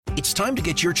It's time to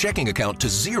get your checking account to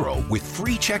zero with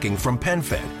free checking from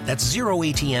PenFed. That's zero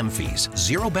ATM fees,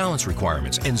 zero balance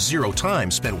requirements, and zero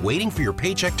time spent waiting for your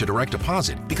paycheck to direct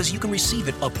deposit because you can receive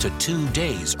it up to 2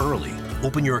 days early.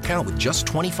 Open your account with just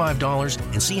 $25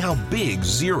 and see how big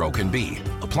zero can be.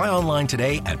 Apply online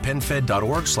today at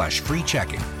PenFed.org/free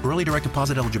checking. Early direct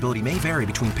deposit eligibility may vary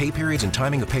between pay periods and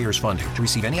timing of payers' funding. To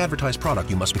receive any advertised product,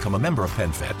 you must become a member of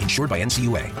PenFed, insured by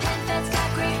NCUA.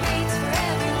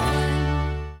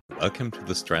 Welcome to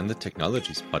the Stranded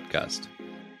Technologies podcast.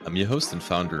 I'm your host and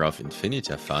founder of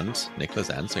Infinita Fund,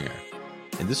 Niklas Anzinger.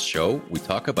 In this show, we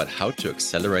talk about how to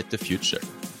accelerate the future.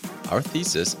 Our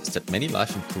thesis is that many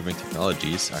life-improving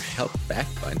technologies are held back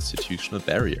by institutional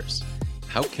barriers.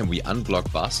 How can we unblock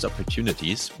vast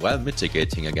opportunities while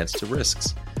mitigating against the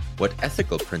risks? What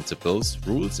ethical principles,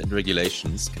 rules, and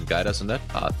regulations can guide us on that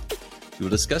path? We will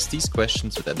discuss these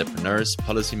questions with entrepreneurs,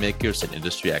 policymakers, and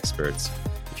industry experts.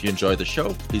 If you enjoy the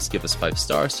show, please give us 5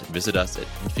 stars and visit us at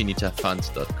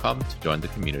infinitafund.com to join the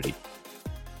community.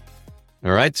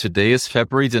 All right, today is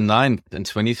February the 9th in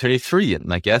 2033, and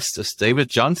my guest is David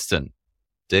Johnston.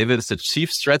 David is the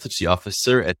Chief Strategy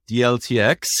Officer at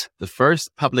DLTX, the first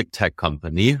public tech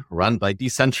company run by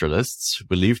decentralists who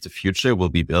believe the future will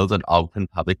be built on open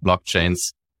public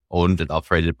blockchains owned and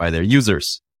operated by their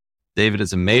users. David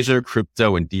is a major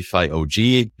crypto and DeFi OG.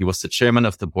 He was the chairman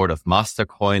of the board of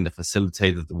Mastercoin that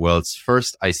facilitated the world's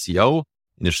first ICO,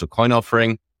 initial coin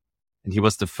offering, and he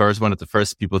was one of the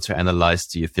first people to analyze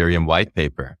the Ethereum white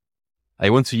paper.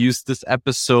 I want to use this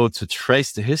episode to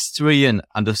trace the history and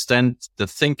understand the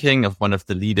thinking of one of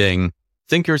the leading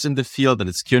thinkers in the field and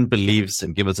its current beliefs,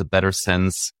 and give us a better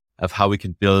sense of how we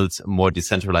can build a more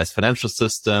decentralized financial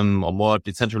system or more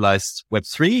decentralized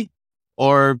Web3,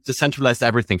 or decentralize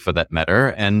everything for that matter,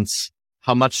 and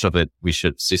how much of it we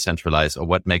should decentralize or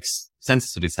what makes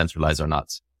sense to decentralize or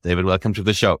not. David, welcome to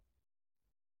the show.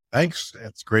 Thanks.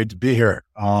 It's great to be here.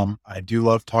 I do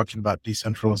love talking about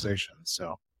decentralization,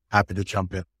 so happy to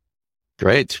jump in.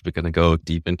 Great. We're going to go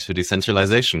deep into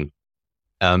decentralization.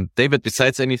 David,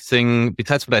 besides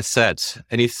what I said,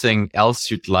 anything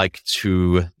else you'd like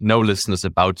to know listeners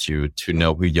about you, to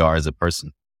know who you are as a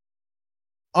person?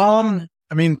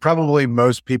 Probably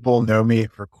most people know me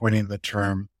for coining the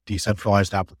term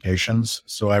decentralized applications.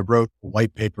 So I wrote a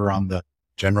white paper on the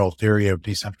general theory of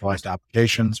decentralized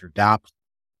applications, or dApps,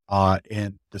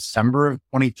 in December of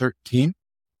 2013.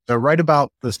 So right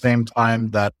about the same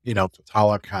time that,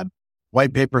 Vitalik had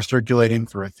white paper circulating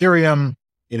for Ethereum,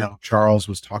 Charles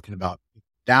was talking about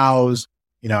DAOs.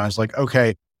 I was like,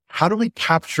 okay, how do we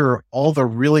capture all the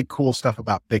really cool stuff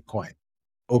about Bitcoin,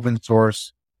 open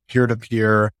source,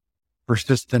 peer-to-peer,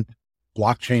 persistent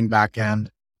blockchain backend,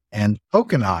 and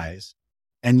tokenize,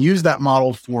 and use that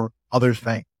model for other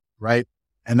things, right?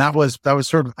 And that was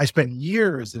sort of, I spent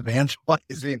years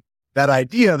evangelizing that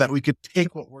idea that we could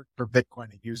take what worked for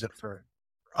Bitcoin and use it for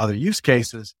other use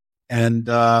cases. And,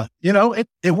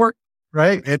 it worked,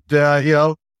 right? It,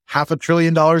 $500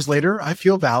 billion later, I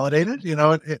feel validated,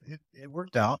 it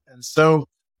worked out. And so,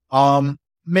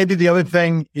 maybe the other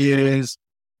thing is,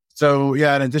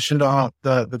 in addition to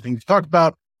the things you talked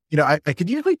about, I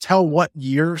could usually tell what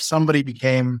year somebody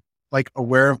became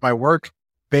aware of my work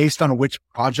based on which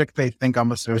project they think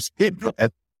I'm associated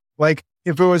with. Like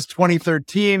if it was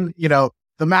 2013, the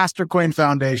Mastercoin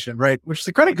Foundation, right? Which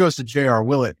the credit goes to J.R.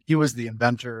 Willett. He was the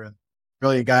inventor and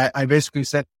really a guy. I basically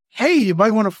said, hey, you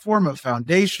might want to form a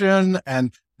foundation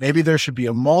and maybe there should be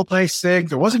a multi-sig.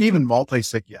 There wasn't even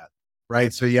multi-sig yet,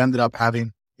 right? So you ended up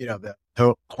having, the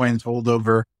coins hold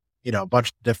over, a bunch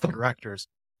of different directors,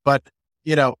 but,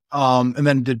 and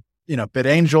then did, Bit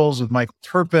Angels with Michael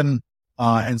Turpin.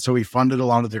 And so we funded a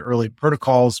lot of the early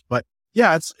protocols, but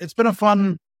yeah, it's been a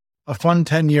fun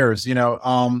 10 years,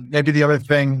 maybe the other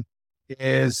thing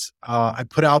is, I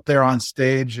put out there on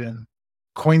stage in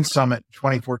Coin Summit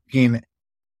 2014,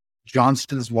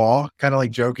 Johnston's law, kind of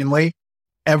like jokingly,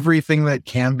 everything that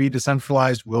can be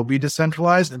decentralized will be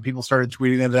decentralized. And people started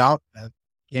tweeting it out and it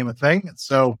became a thing. And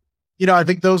so, I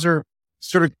think those are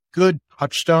sort of good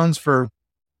touchstones for,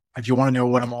 if you want to know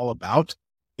what I'm all about,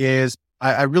 is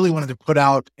I really wanted to put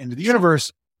out into the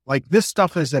universe, this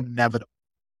stuff is inevitable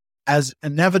as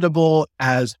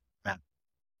men,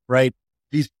 right?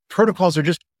 These protocols are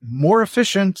just more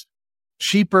efficient,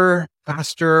 cheaper,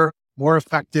 faster, more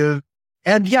effective,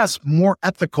 and yes, more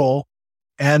ethical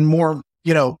and more,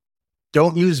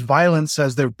 don't use violence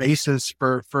as their basis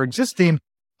for existing.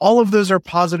 All of those are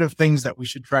positive things that we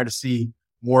should try to see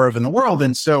more of in the world.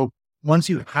 And so once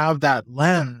you have that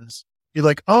lens, you're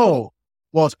like, oh,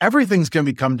 well, if everything's going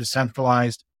to become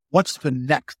decentralized, what's the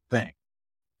next thing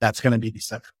that's going to be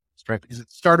decentralized, right? Because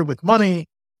it started with money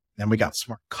Then we got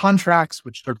smart contracts,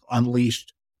 which sort of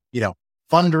unleashed,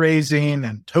 fundraising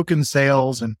and token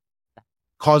sales and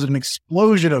caused an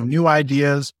explosion of new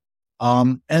ideas.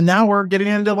 And now we're getting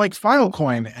into like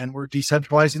Filecoin, and we're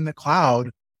decentralizing the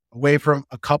cloud away from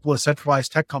a couple of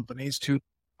centralized tech companies to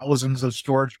thousands of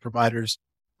storage providers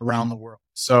around the world.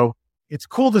 So it's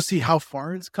cool to see how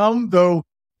far it's come, though,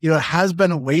 it has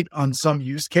been a wait on some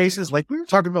use cases. Like we were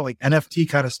talking about like NFT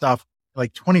kind of stuff,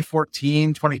 like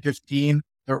 2014, 2015,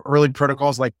 there were early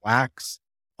protocols like Wax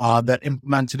that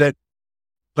implemented it.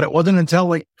 But it wasn't until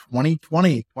like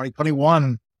 2020,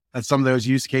 2021 that some of those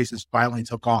use cases finally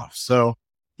took off. So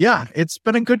yeah, it's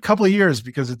been a good couple of years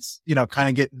because it's, kind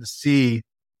of getting to see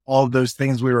all of those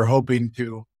things we were hoping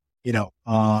to,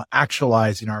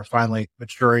 actualize, are finally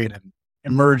maturing and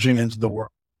emerging into the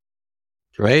world.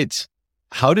 Great.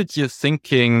 How did your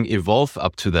thinking evolve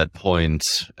up to that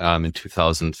point in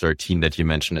 2013 that you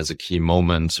mentioned as a key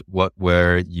moment? What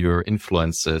were your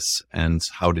influences and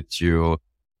how did you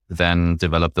then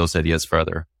develop those ideas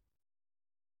further?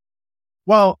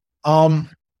 Well,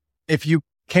 if you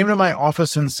came to my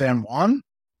office in San Juan,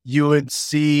 you would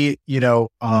see,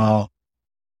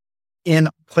 in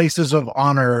places of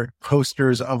honor,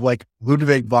 posters of like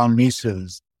Ludwig von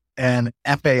Mises and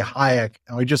F.A. Hayek.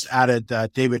 And we just added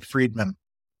David Friedman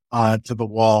to the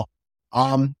wall.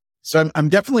 So I'm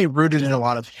definitely rooted in a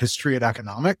lot of history and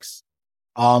economics,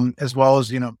 as well as,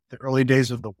 the early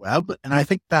days of the web. And I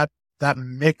think that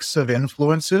mix of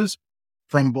influences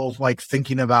from both like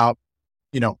thinking about,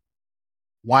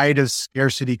 why does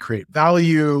scarcity create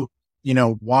value?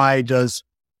 Why does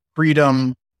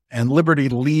freedom and liberty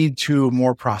lead to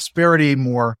more prosperity,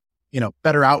 more,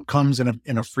 better outcomes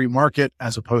in a free market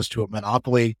as opposed to a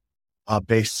monopoly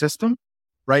based system,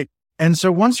 right? And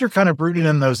so once you're kind of rooted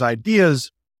in those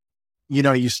ideas,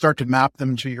 you start to map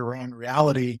them to your own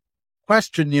reality.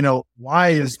 Question, why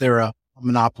is there a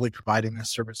monopoly providing this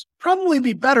service? Probably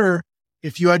be better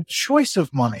if you had choice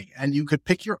of money and you could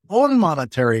pick your own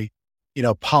monetary,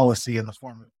 policy in the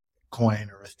form of Bitcoin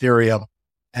or Ethereum.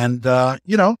 And,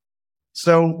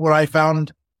 so when I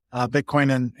found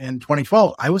Bitcoin in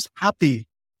 2012, I was happy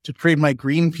to trade my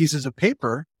green pieces of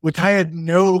paper, which I had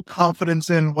no confidence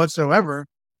in whatsoever,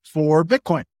 for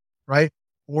Bitcoin, right?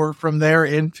 Or from there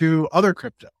into other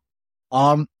crypto.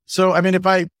 So, I mean, if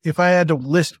I had to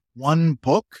list one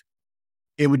book,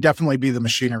 it would definitely be The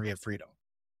Machinery of Freedom.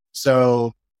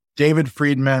 So David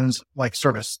Friedman's like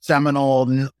sort of seminal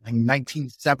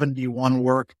 1971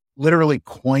 work literally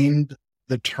coined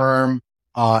the term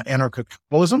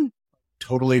anarcho-capitalism,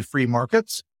 totally free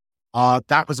markets.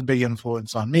 That was a big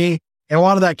influence on me. And a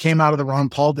lot of that came out of the Ron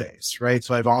Paul days, right?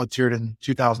 So I volunteered in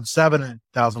 2007 and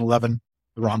 2011,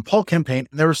 the Ron Paul campaign.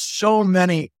 And there were so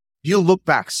many, you look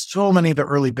back, so many of the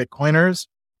early Bitcoiners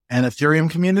and Ethereum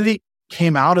community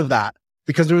came out of that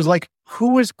because it was like,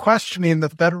 who was questioning the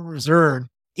Federal Reserve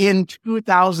in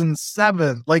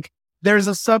 2007? Like there's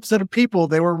a subset of people,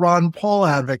 they were Ron Paul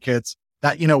advocates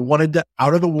that, wanted to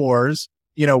out of the wars,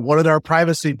 wanted our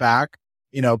privacy back,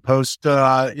 post,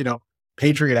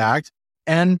 Patriot Act.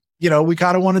 And, we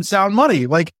kind of wanted sound money.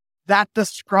 Like that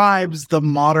describes the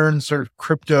modern sort of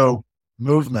crypto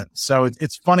movement. So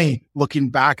it's funny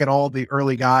looking back at all the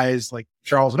early guys like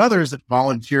Charles and others that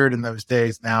volunteered in those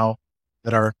days now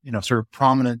that are, sort of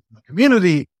prominent in the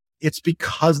community. It's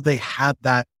because they had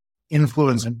that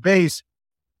influence and base,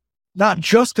 not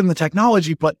just in the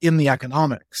technology, but in the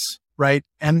economics, right?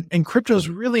 And crypto is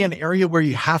really an area where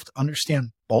you have to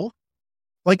understand both.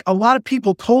 Like a lot of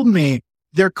people told me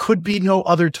there could be no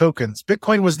other tokens.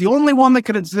 Bitcoin was the only one that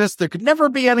could exist. There could never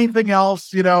be anything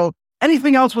else.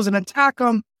 Anything else was an attack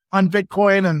on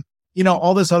Bitcoin and,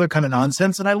 all this other kind of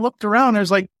nonsense. And I looked around, I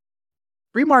was like,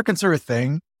 free markets are a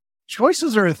thing.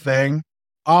 Choices are a thing.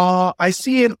 I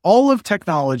see in all of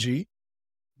technology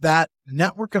that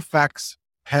network effects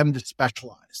tend to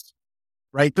specialize,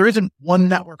 right? There isn't one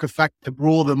network effect to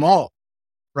rule them all,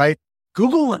 right?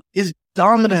 Google is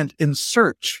dominant in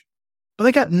search, but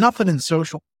they got nothing in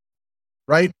social,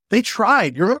 right? They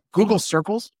tried. You remember Google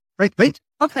Circles, right?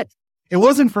 It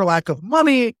wasn't for lack of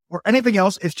money or anything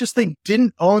else. It's just they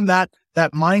didn't own that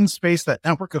mind space, that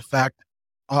network effect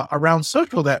around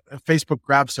social that Facebook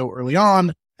grabbed so early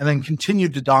on and then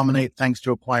continued to dominate thanks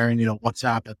to acquiring,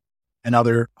 WhatsApp and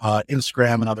other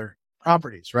Instagram and other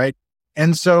properties, right?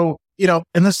 And so,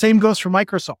 and the same goes for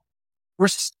Microsoft. We're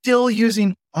still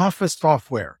using Office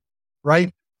software,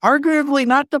 right? Arguably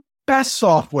not the best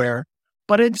software,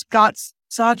 but it's got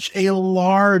such a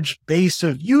large base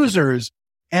of users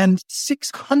and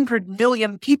 600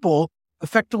 million people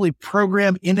effectively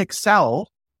program in Excel,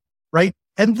 right?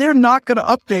 And they're not going to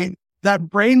update that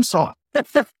brain software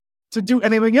to do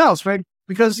anything else, right?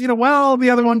 Because, well, the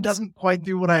other one doesn't quite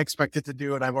do what I expect it to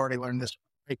do. And I've already learned this,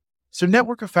 right? So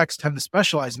network effects tend to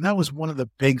specialize. And that was one of the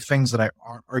big things that I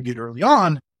argued early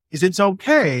on is it's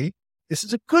okay. This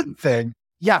is a good thing.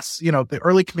 Yes. The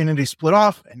early community split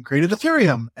off and created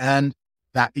Ethereum and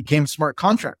that became smart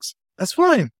contracts. That's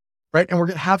fine. Right. And we're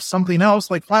going to have something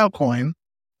else like Filecoin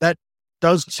that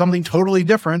does something totally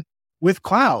different with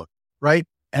cloud. Right.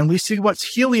 And we see what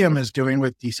Helium is doing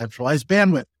with decentralized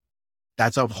bandwidth.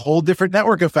 That's a whole different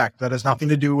network effect that has nothing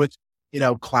to do with,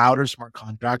 cloud or smart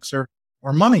contracts or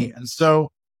money. And so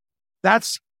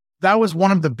that was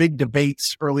one of the big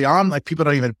debates early on. Like people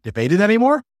don't even debate it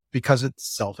anymore because it's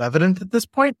self-evident at this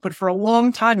point. But for a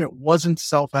long time, it wasn't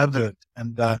self-evident.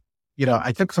 And,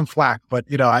 I took some flack, but,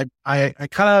 I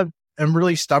kind of am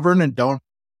really stubborn and don't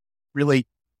really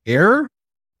care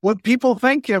what people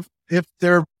think if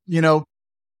they're,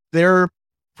 their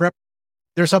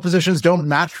suppositions don't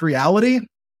match reality.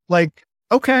 Like,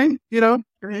 okay, you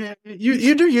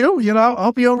do you,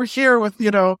 I'll be over here with,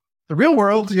 the real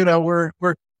world,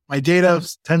 where my data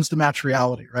tends to match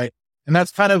reality. Right. And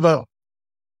that's kind of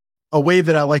a way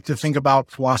that I like to think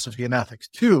about philosophy and ethics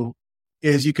too,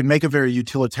 is you can make a very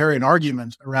utilitarian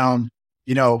argument around,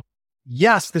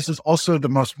 yes, this is also the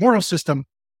most moral system,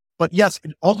 but yes,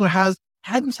 it also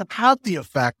hadn't had the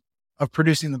effect of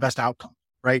producing the best outcome.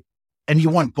 Right. And you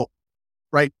want both.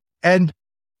 Right. And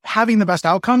having the best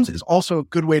outcomes is also a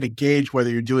good way to gauge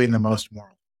whether you're doing the most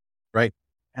moral. Right.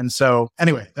 And so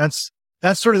anyway, that's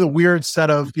sort of the weird set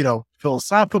of,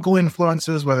 philosophical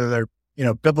influences, whether they're,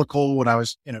 biblical when I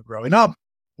was, growing up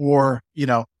or,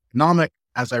 economic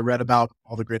as I read about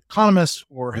all the great economists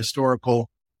or historical,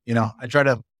 I try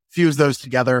to fuse those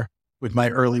together with my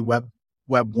early web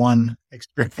 1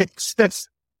 experience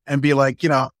and be like,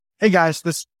 hey guys,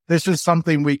 this is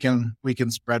something we can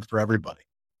spread for everybody.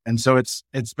 And so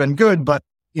it's been good, but,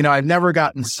 I've never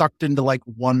gotten sucked into like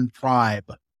one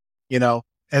tribe,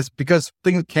 because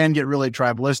things can get really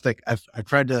tribalistic. I've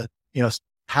tried to,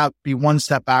 be one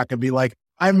step back and be like,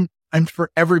 I'm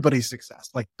for everybody's success.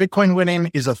 Like Bitcoin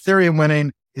winning is Ethereum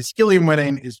winning, is Helium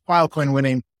winning, is Filecoin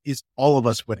winning, is all of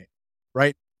us winning.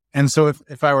 Right. And so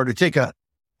if I were to take a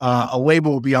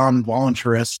label beyond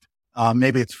voluntarist,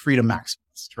 maybe it's freedom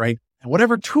maximalist. Right. And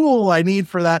whatever tool I need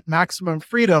for that maximum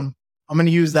freedom, I'm going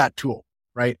to use that tool,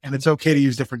 right? And it's okay to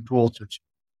use different tools.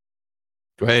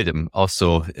 Great.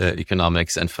 Also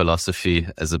economics and philosophy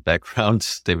as a background.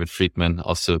 David Friedman,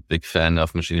 also a big fan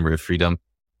of machinery of freedom.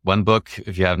 One book,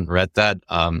 if you haven't read that,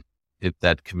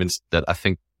 that convinced that I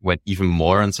think went even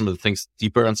more on some of the things,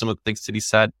 deeper on some of the things that he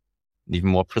said, and even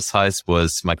more precise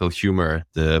was Michael Huemer,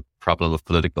 The Problem of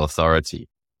Political Authority.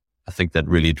 I think that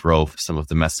really drove some of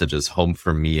the messages home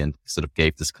for me and sort of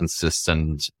gave this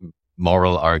consistent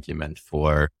moral argument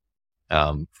for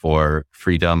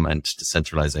freedom and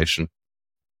decentralization.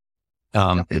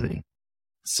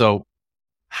 So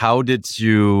how did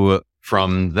you,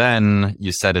 from then,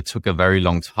 you said it took a very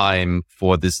long time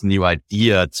for this new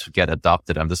idea to get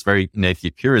adopted. I'm just very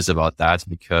innately curious about that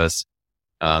because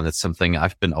that's something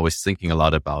I've been always thinking a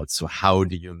lot about. So how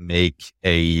do you make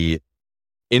a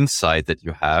insight that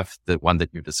you have, the one that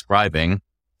you're describing,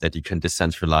 that you can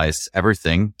decentralize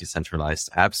everything, decentralized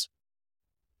apps?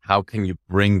 How can you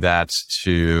bring that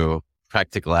to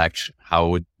practical action?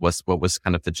 What was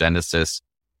kind of the genesis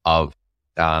of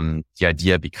the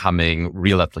idea becoming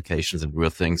real applications and real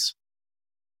things?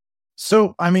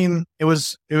 So, it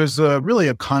was really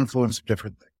a confluence of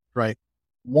different things, right?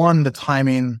 One, the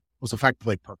timing was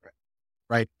effectively perfect,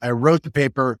 right? I wrote the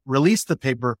paper, released the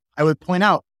paper. I would point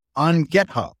out on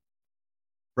GitHub,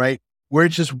 right?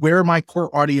 Which is where my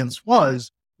core audience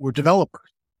were developers,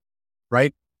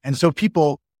 right? And so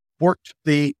people worked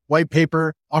the white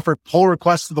paper, offered pull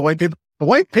requests to the white paper. The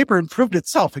white paper improved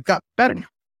itself. It got better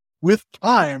with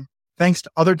time, thanks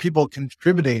to other people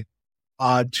contributing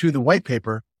to the white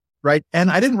paper, right?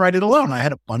 And I didn't write it alone. I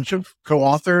had a bunch of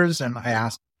co-authors and I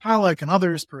asked Halleck and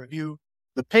others to review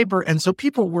the paper. And so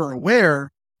people were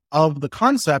aware of the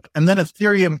concept. And then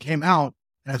Ethereum came out.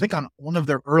 And I think on one of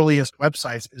their earliest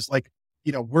websites is like,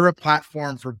 we're a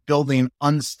platform for building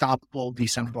unstoppable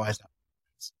decentralized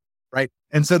applications, right?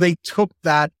 And so they took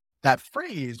that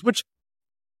phrase, which,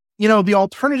 the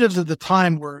alternatives at the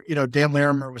time were, Dan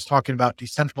Larimer was talking about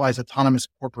decentralized autonomous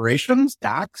corporations,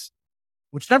 dApps,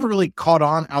 which never really caught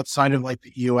on outside of like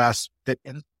the EOS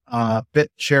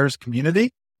BitShares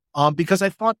community, because I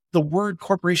thought the word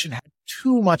corporation had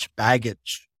too much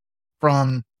baggage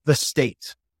from the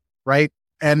state, right?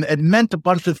 And it meant a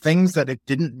bunch of things that it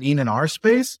didn't mean in our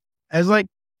space. I was like,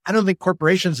 I don't think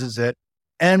corporations is it.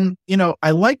 And,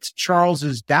 I liked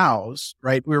Charles's DAOs,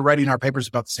 right? We were writing our papers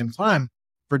about the same time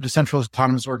for decentralized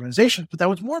autonomous organizations, but that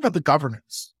was more about the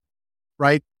governance,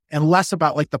 right? And less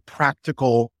about like the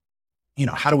practical,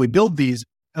 how do we build these?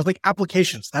 I was like,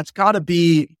 applications. That's got to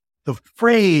be the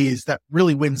phrase that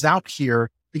really wins out here,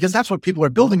 because that's what people are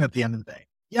building at the end of the day.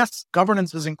 Yes,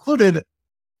 governance is included.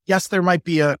 Yes, there might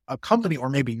be a company or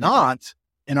maybe not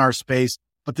in our space,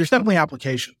 but there's definitely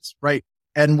applications, right?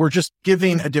 And we're just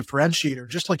giving a differentiator,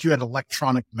 just like you had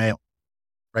electronic mail,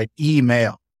 right?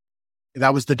 Email.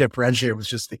 That was the differentiator. It was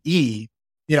just the E.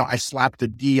 I slapped a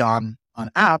D on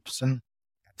apps and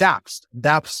dApps.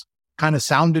 dApps kind of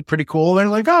sounded pretty cool. They're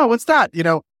like, oh, what's that?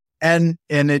 And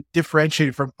it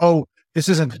differentiated from, oh, this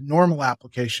isn't a normal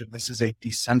application. This is a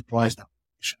decentralized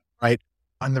application, right?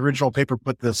 On the original paper,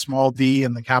 put the small d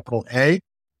and the capital A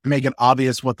to make it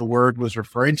obvious what the word was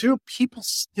referring to. People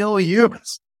still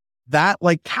use that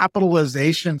like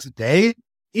capitalization today.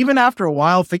 Even after a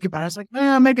while, thinking about it, it's like,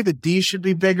 maybe the D should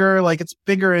be bigger. Like it's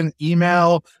bigger in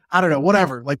email. I don't know,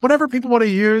 whatever. Like whatever people want to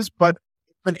use, but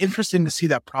it's been interesting to see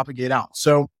that propagate out.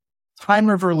 So time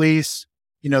of release,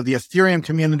 the Ethereum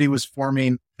community was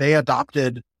forming. They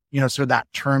adopted, sort of that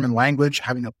term and language,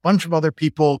 having a bunch of other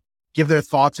people give their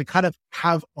thoughts and kind of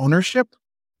have ownership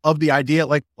of the idea.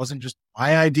 Like, it wasn't just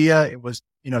my idea. It was,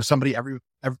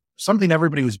 something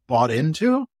everybody was bought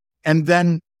into, and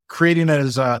then creating it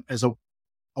as a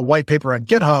white paper on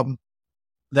GitHub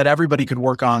that everybody could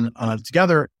work on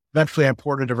together. Eventually I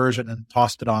ported a version and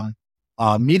tossed it on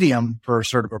Medium for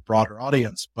sort of a broader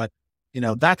audience. But,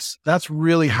 that's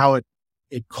really how it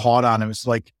caught on. It was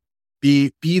like,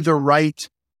 be the right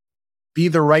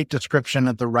description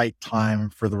at the right time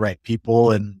for the right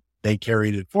people. And they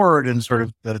carried it forward, and sort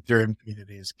of the Ethereum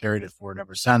community has carried it forward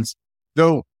ever since.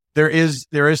 Though there is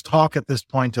talk at this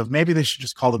point of maybe they should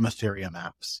just call them Ethereum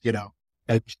apps.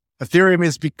 Ethereum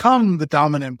has become the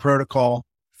dominant protocol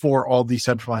for all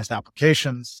decentralized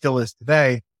applications, still is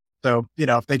today. So,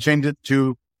 if they change it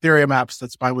to Ethereum apps,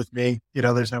 that's fine with me.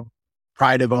 There's no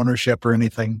pride of ownership or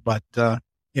anything, but,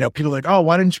 people are like, oh,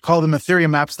 why didn't you call them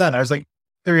Ethereum apps then? I was like,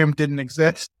 Ethereum didn't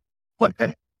exist. What?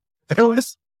 It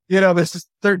was, this is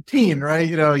 13, right?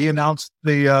 He announced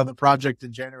the project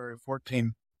in January of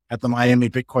 14 at the Miami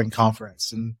Bitcoin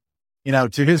conference. And,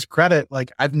 to his credit,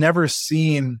 like I've never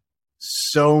seen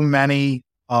so many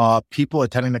people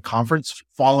attending the conference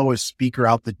follow a speaker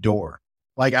out the door.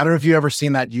 Like, I don't know if you ever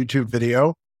seen that YouTube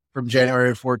video from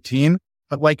January of 14,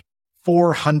 but like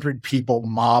 400 people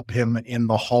mob him in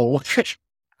the hall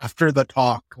after the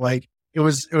talk. Like it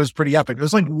was pretty epic. It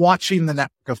was like watching the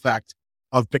network effect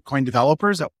of Bitcoin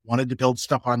developers that wanted to build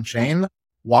stuff on chain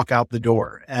walk out the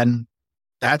door. And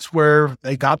that's where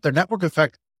they got their network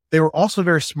effect. They were also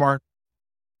very smart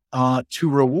to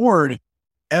reward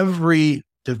every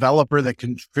developer that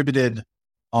contributed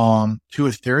to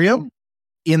Ethereum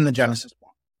in the Genesis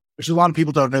block, which a lot of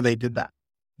people don't know they did that.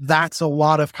 That's a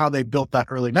lot of how they built that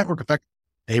early network effect.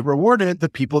 They rewarded the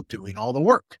people doing all the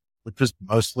work, which was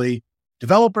mostly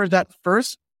developers at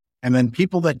first, and then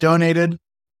people that donated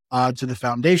to the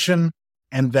foundation,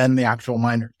 and then the actual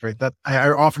miners, right? That I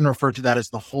often refer to that as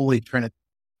the holy trinity,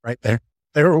 right?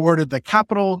 They rewarded the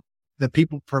capital, the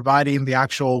people providing the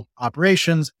actual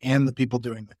operations, and the people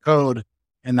doing the code.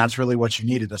 And that's really what you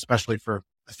needed, especially for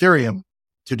Ethereum,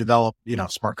 to develop,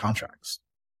 smart contracts.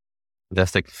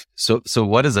 Fantastic. So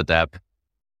what is a dApp?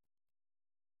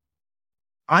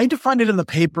 I defined it in the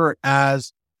paper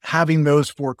as having those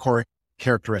 4 core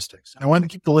characteristics. And I wanted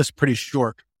to keep the list pretty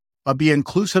short, but be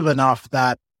inclusive enough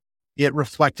that it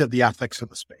reflected the ethics of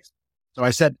the space. So I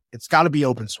said, it's got to be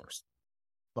open source.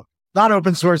 Look, not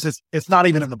open source. It's not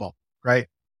even in the bulk, right?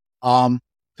 So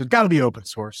it's got to be open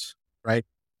source, right?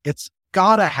 It's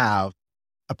got to have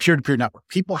a peer-to-peer network.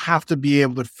 People have to be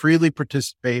able to freely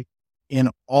participate in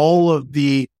all of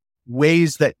the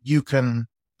ways that you can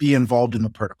be involved in the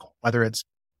protocol, whether it's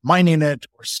mining it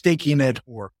or staking it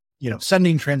or,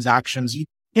 sending transactions. You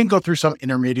can't go through some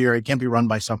intermediary. It can't be run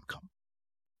by some company,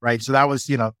 right? So that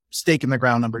was, stake in the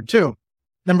ground, number 2.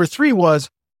 Number 3 was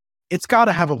it's got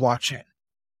to have a blockchain.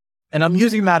 And I'm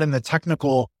using that in the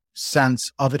technical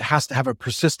sense of it has to have a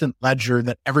persistent ledger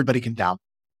that everybody can download,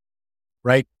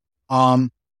 right?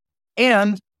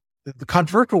 And the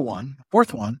controversial one, the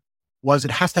 4th one, was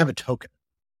it has to have a token.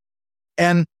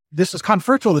 And this is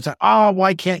controversial. It's like,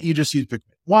 why can't you just use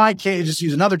Bitcoin? Why can't you just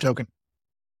use another token?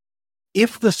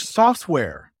 If the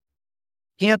software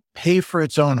can't pay for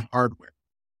its own hardware,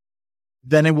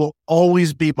 then it will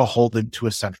always be beholden to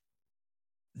a central.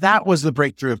 That was the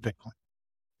breakthrough of Bitcoin,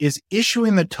 is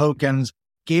issuing the tokens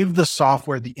gave the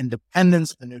software the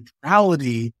independence, the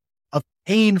neutrality of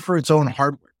paying for its own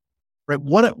hardware,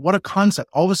 right? What a concept.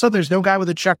 All of a sudden, there's no guy with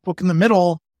a checkbook in the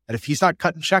middle that if he's not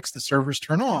cutting checks, the servers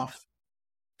turn off.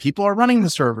 People are running the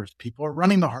servers. People are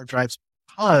running the hard drives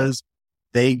because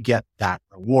they get that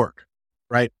reward,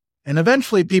 right? And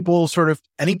eventually people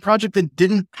any project that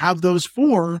didn't have those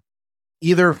four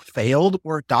either failed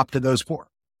or adopted those four,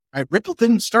 right? Ripple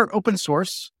didn't start open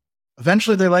source.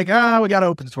 Eventually they're like, we got to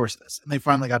open source this. And they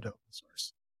finally got to open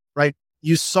source, right?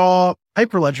 You saw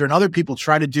Hyperledger and other people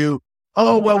try to do,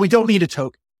 we don't need a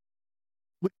token.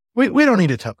 We don't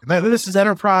need a token. This is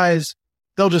enterprise.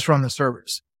 They'll just run the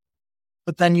servers.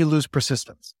 But then you lose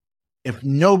persistence. If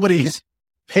nobody's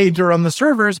paid to run the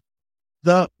servers,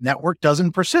 the network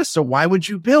doesn't persist. So why would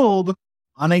you build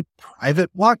on a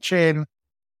private blockchain?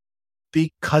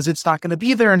 Because it's not going to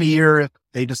be there in a year if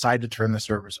they decide to turn the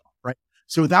servers off, right?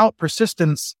 So without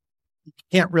persistence, you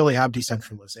can't really have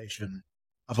decentralization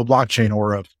of a blockchain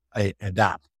or of a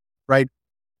dApp, right?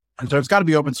 And so it's got to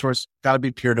be open source, got to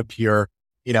be peer-to-peer.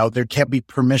 There can't be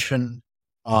permission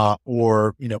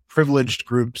or privileged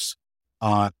groups,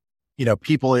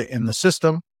 people in the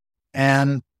system.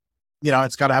 And,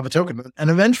 it's got to have a token. And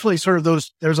eventually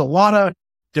there's a lot of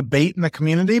debate in the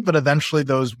community, but eventually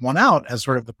those won out as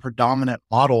sort of the predominant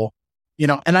model,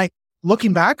 and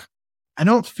looking back, I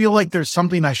don't feel like there's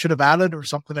something I should have added or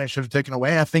something I should have taken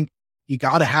away. I think you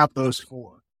got to have those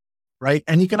four, right?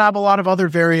 And you can have a lot of other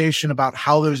variation about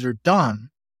how those are done,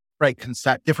 right?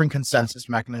 Different consensus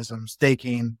mechanisms,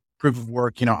 staking, proof of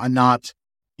work, I'm not,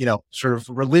 sort of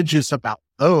religious about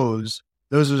those.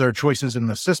 Those are choices in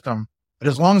the system. But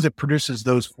as long as it produces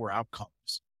those four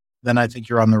outcomes, then I think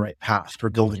you're on the right path for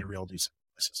building a real decentralized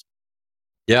system.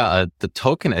 Yeah, the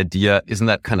token idea, isn't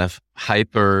that kind of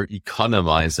hyper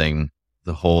economizing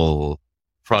the whole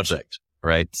project,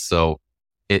 right? So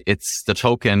it's the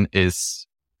token is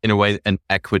in a way an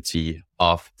equity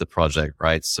of the project,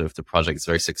 right? So if the project is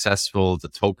very successful, the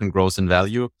token grows in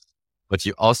value, but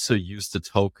you also use the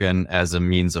token as a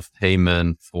means of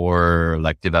payment for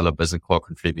like developers and core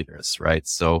contributors, right?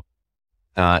 So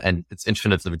and it's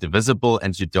infinitely divisible,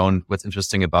 and what's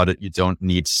interesting about it, you don't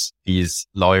need these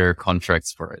lawyer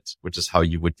contracts for it, which is how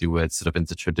you would do it sort of in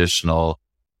the traditional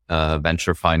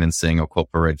venture financing or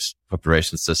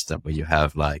corporation system where you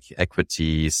have like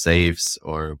equity, safes,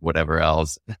 or whatever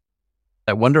else.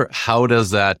 I wonder, how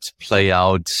does that play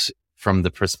out from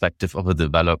the perspective of a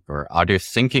developer? Are they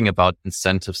thinking about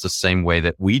incentives the same way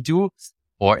that we do?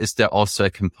 Or is there also a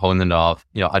component of,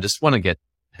 I just want to get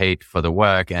paid for the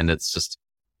work, and it's just,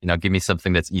 give me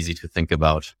something that's easy to think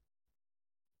about?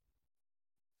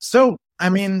 So,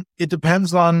 it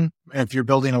depends on if you're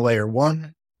building a layer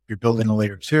one, if you're building a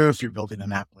layer two, if you're building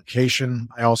an application.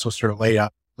 I also sort of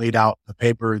laid out the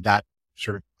paper, that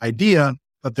sort of idea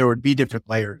that there would be different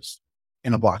layers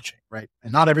in a blockchain, right?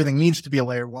 And not everything needs to be a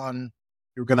layer one.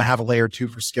 You're going to have a layer two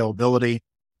for scalability,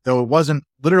 though it wasn't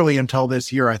literally until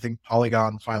this year, I think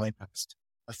Polygon finally passed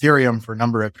Ethereum for a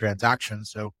number of transactions.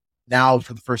 So now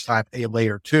for the first time, a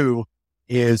layer two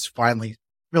is finally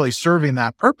really serving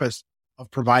that purpose of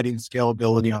providing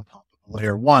scalability on top of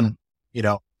layer one,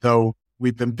 though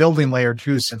we've been building layer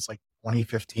two since like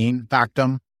 2015.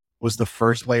 Factum was the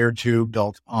first layer two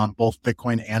built on both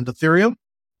Bitcoin and Ethereum,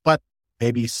 but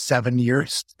maybe 7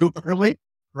 years too early,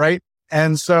 right?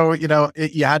 And so,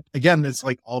 it's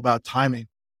like all about timing.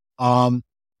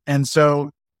 And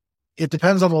so it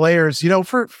depends on the layers,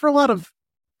 for a lot of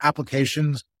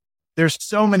applications, there's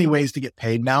so many ways to get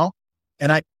paid now.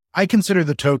 And I consider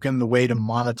the token the way to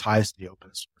monetize the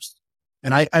open source.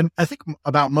 And I think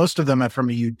about most of them from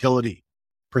a utility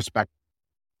perspective,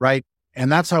 right? And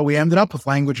that's how we ended up with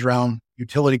language around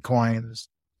utility coins,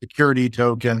 security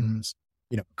tokens,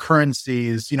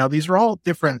 currencies, these are all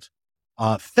different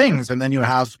things. And then you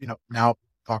have, now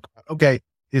talk about, okay,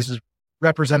 this is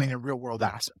representing a real world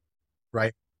asset,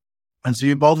 right? And so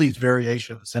you have all these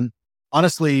variations. And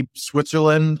honestly,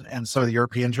 Switzerland and some of the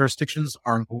European jurisdictions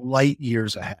are light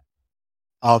years ahead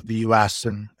of the US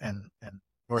and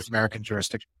North American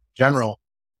jurisdiction in general,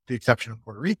 with the exception of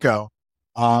Puerto Rico,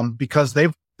 because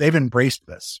they've embraced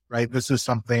this, right? This is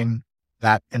something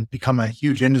that and become a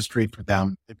huge industry for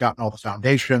them. They've gotten all the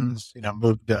foundations,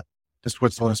 moved to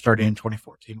Switzerland starting in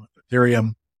 2014 with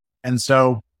Ethereum. And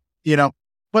so,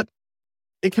 but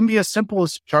it can be as simple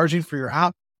as charging for your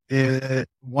app.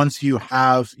 Once you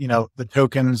have, the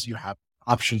tokens, you have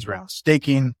options around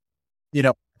staking.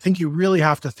 I think you really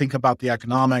have to think about the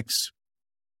economics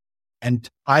and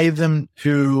tie them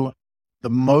to the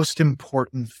most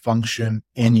important function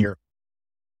in your,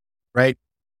 right?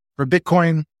 For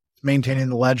Bitcoin, maintaining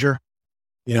the ledger,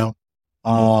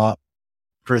 for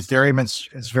Ethereum,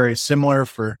 it's very similar.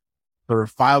 For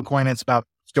Filecoin, it's about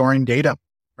storing data,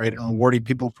 right? And rewarding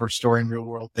people for storing real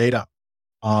world data.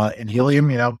 In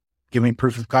Helium, give me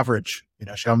proof of coverage,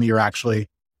 show me you're actually,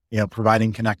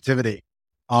 providing connectivity.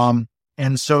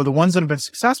 And so the ones that have been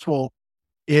successful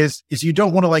is you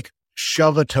don't want to like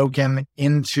shove a token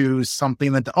into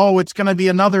something that, it's going to be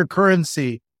another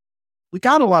currency. We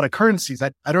got a lot of currencies.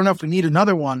 I don't know if we need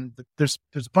another one. There's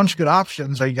a bunch of good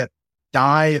options. You got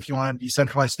DAI if you want a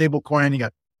decentralized stable coin, you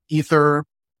got Ether,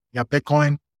 you got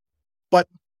Bitcoin. But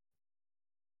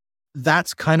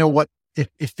that's kind of what,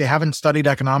 if they haven't studied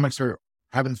economics or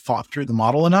haven't thought through the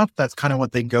model enough, that's kind of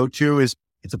what they go to is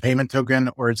it's a payment token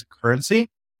or it's a currency.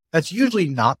 That's usually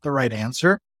not the right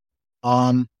answer.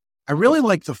 I really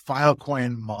like the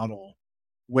Filecoin model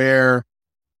where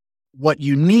what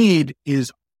you need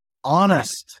is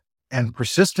honest and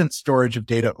persistent storage of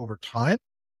data over time.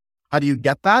 How do you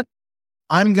get that?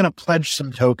 I'm going to pledge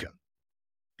some token.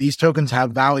 These tokens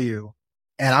have value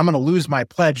and I'm going to lose my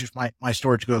pledge if my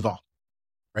storage goes off,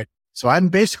 right? So I'm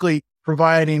basically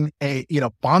providing a,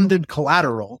 bonded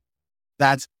collateral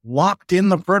that's locked in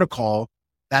the protocol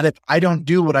that if I don't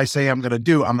do what I say I'm going to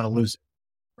do, I'm going to lose it,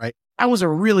 right? That was a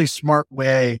really smart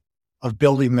way of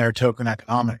building their token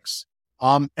economics.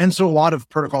 And so a lot of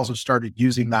protocols have started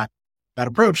using that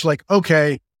approach. Like,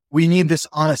 okay, we need this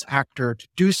honest actor to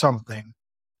do something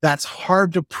that's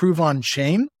hard to prove on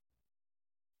chain,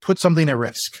 put something at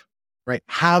risk, right?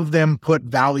 Have them put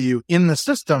value in the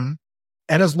system.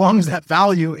 And as long as that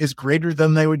value is greater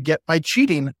than they would get by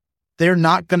cheating, they're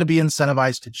not going to be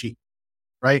incentivized to cheat,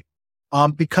 right?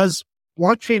 Because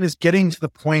blockchain is getting to the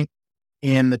point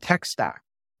in the tech stack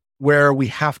where we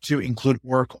have to include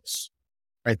oracles,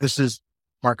 right? This is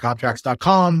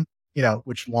smartcontracts.com,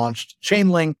 which launched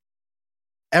Chainlink.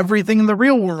 Everything in the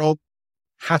real world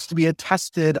has to be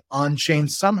attested on chain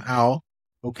somehow.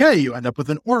 Okay, you end up with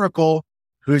an oracle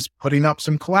who's putting up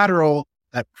some collateral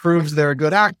that proves they're a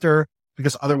good actor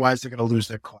because otherwise they're going to lose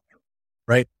their collateral,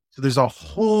 right? So there's a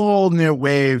whole new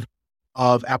wave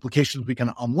of applications we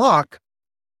can unlock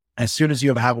as soon as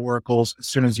you have oracles, as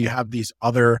soon as you have these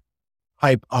other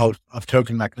type of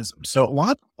token mechanisms. So a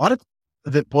lot of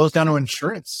it boils down to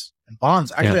insurance and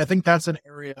bonds. Actually, I think that's an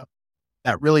area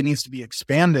that really needs to be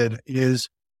expanded is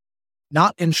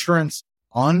not insurance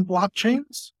on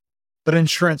blockchains, but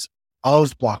insurance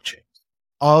of blockchains,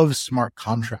 of smart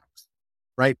contracts,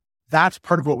 right? That's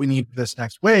part of what we need for this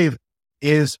next wave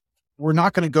is we're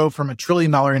not going to go from $1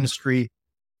 trillion industry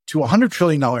to a $100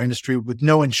 trillion industry with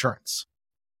no insurance,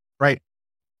 right?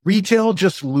 Retail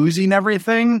just losing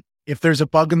everything. If there's a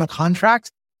bug in the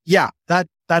contract,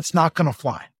 that's not going to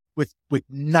fly with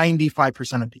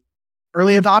 95% of people.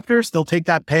 Early adopters, they'll take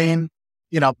that pain,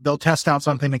 they'll test out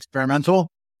something experimental,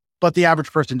 but the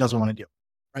average person doesn't want to do it,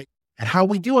 right? And how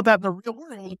we deal with that in the real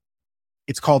world,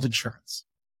 it's called insurance,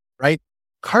 right?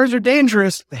 Cars are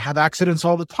dangerous. They have accidents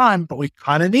all the time, but we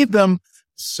kind of need them.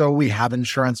 So we have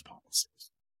insurance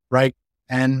policies, right?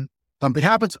 And something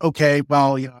happens. Okay,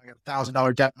 well, I got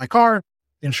 $1,000 debt in my car,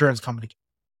 the insurance company,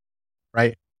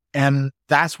 right? And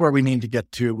that's where we need to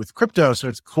get to with crypto. So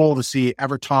it's cool to see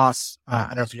Evertoss. I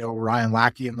don't know if you know Ryan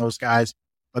Lackey and those guys,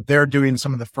 but they're doing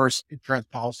some of the first insurance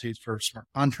policies for smart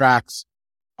contracts,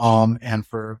 and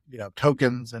for,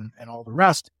 tokens and all the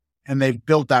rest. And they've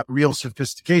built that real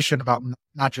sophistication about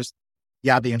not just,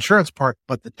 the insurance part,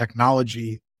 but the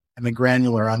technology and the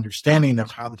granular understanding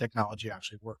of how the technology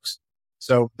actually works.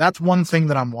 So that's one thing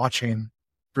that I'm watching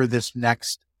for this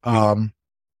next,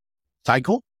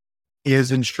 cycle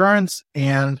is insurance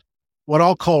and what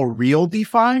I'll call real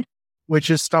DeFi,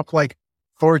 which is stuff like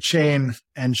Thorchain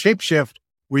and Shapeshift,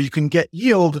 where you can get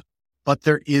yield, but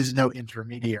there is no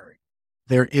intermediary.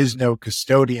 There is no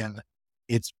custodian.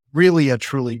 It's really a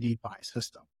truly DeFi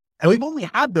system. And we've only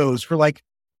had those for like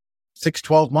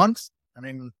 6-12 months. I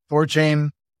mean,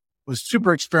 Thorchain was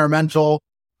super experimental,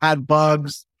 had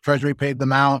bugs, Treasury paid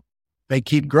them out. They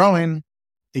keep growing.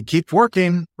 It keeps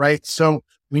working, right? So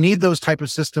we need those type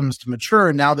of systems to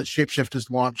mature. Now that Shapeshift has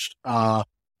launched, I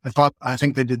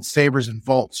think they did Sabres and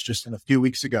Vaults just in a few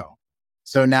weeks ago.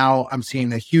 So now I'm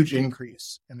seeing a huge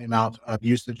increase in the amount of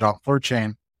usage on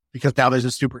Thorchain because now there's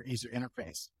a super easy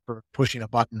interface for pushing a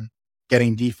button,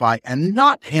 getting DeFi, and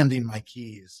not handing my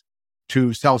keys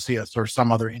to Celsius or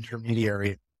some other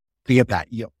intermediary to get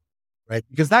that yield, right?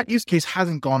 Because that use case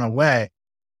hasn't gone away,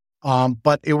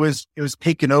 but it was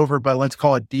taken over by, let's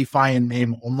call it DeFi in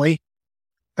name only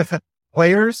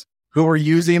players who were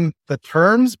using the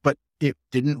terms, but it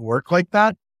didn't work like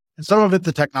that. And some of it,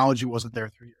 the technology wasn't there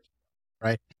 3 years ago,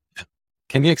 right?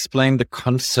 Can you explain the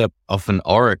concept of an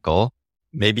oracle?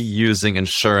 Maybe using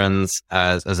insurance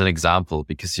as an example,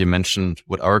 because you mentioned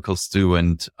what oracles do,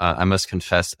 and I must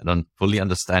confess, I don't fully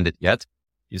understand it yet.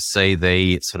 you say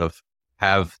they sort of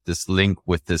have this link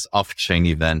with this off-chain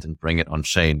event and bring it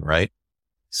on-chain, right?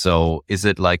 So is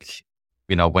it like,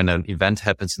 when an event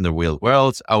happens in the real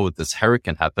world, this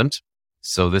hurricane happened.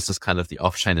 So this is kind of the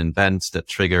off-chain event that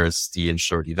triggers the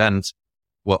insured event.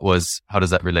 How does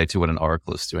that relate to what an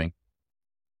oracle is doing?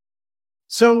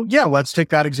 So yeah, let's take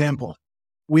that example.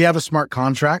 We have a smart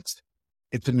contract.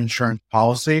 It's an insurance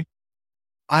policy.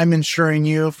 I'm insuring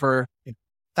you for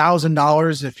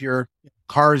 $1,000 if your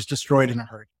car is destroyed in a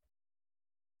hurricane.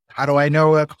 How do I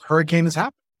know a hurricane has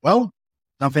happened? Well,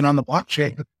 nothing on the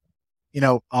blockchain,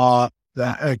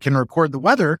 that can record the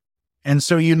weather. And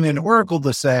so you need an oracle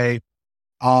to say,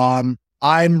 I'm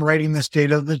writing this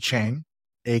data to the chain.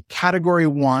 A category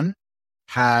 1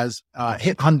 has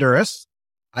hit Honduras.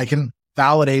 I can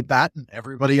validate that, and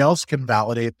everybody else can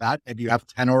validate that. Maybe you have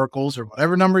 10 oracles or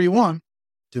whatever number you want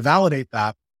to validate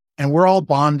that. And we're all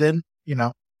bonded,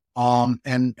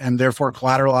 and therefore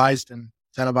collateralized and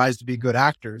incentivized to be good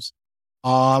actors.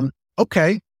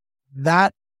 Okay,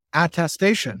 that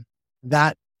attestation,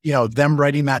 that, them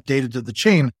writing that data to the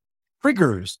chain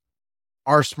triggers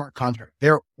our smart contract.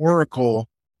 Their oracle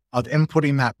of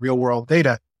inputting that real world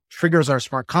data triggers our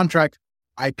smart contract.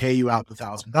 I pay you out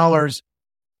 $1,000.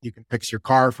 You can fix your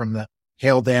car from the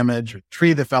hail damage or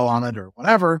tree that fell on it or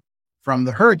whatever from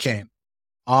the hurricane.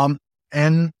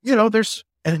 There's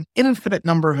an infinite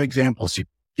number of examples you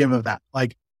give of that.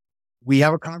 Like, we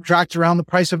have a contract around the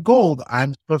price of gold.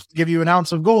 I'm supposed to give you an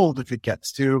ounce of gold if it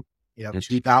gets to,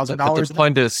 $2,000. The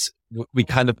point is, we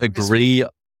kind of agree.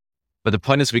 But the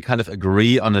point is, we kind of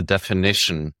agree on a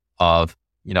definition of,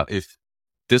 if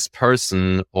this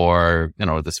person or,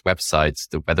 this website,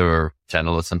 the weather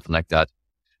channel or something like that,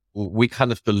 we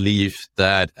kind of believe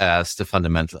that as the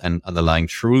fundamental and underlying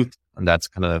truth, and that's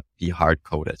kind of be hard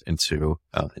coded into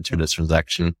this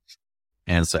transaction.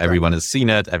 And so everyone has seen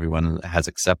it, everyone has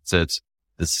accepted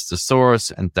this is the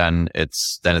source, and then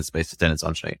it's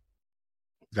on chain.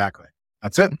 Exactly.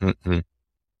 That's it. Mm-hmm.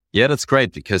 Yeah, that's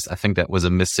great, because I think that was a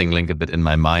missing link a bit in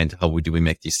my mind. How do we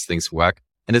make these things work?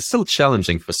 And it's still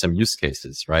challenging for some use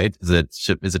cases, right? Is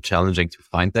it challenging to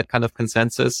find that kind of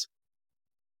consensus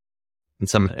in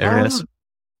some areas?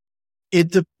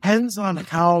 It depends on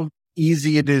how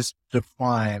easy it is to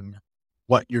define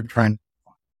what you're trying to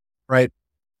define, right?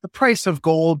 The price of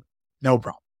gold, no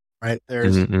problem, right?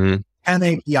 There's 10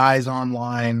 APIs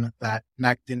online that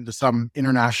connect into some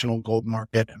international gold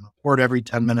market and report every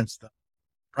 10 minutes the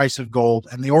price of gold.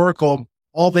 And the oracle,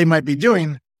 all they might be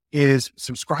doing is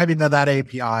subscribing to that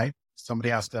API. Somebody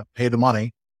has to pay the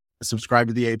money to subscribe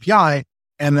to the API,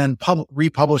 and then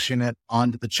republishing it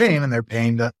onto the chain, and they're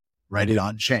paying to write it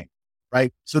on chain,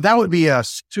 right? So that would be a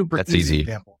super easy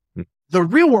example. The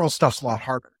real world stuff's a lot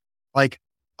harder. Like,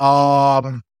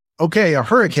 okay, a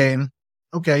hurricane.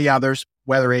 Okay, yeah, there's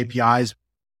weather APIs.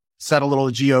 Set a little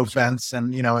geofence,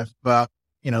 and if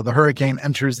the hurricane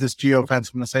enters this geofence,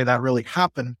 I'm going to say that really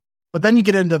happened. But then you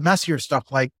get into messier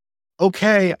stuff like,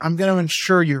 okay, I'm going to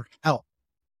ensure your health.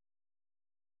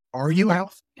 Are you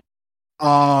healthy?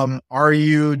 Are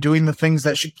you doing the things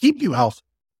that should keep you healthy?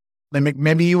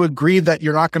 Maybe you agree that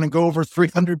you're not going to go over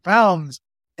 300 pounds,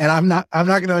 and I'm not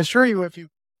going to assure you if you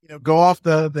go off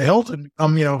the hilt and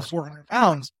become 400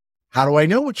 pounds. How do I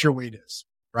know what your weight is?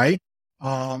 Right?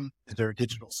 Is there a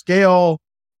digital scale?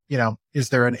 Is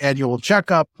there an annual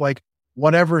checkup? Like,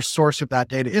 whatever source of that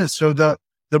data is. So the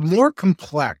more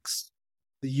complex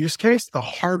the use case, the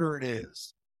harder it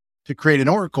is to create an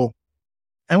oracle.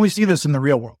 And we see this in the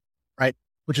real world, right?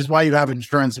 Which is why you have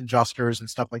insurance adjusters and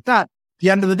stuff like that. At the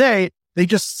end of the day, they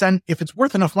just send, if it's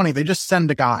worth enough money, they just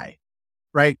send a guy,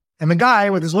 right? And the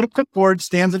guy with his little clipboard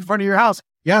stands in front of your house.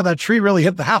 Yeah, that tree really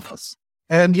hit the house.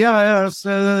 And hit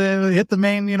the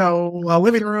main,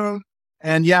 living room.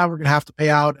 And yeah, we're going to have to pay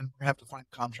out, and we're going to have to find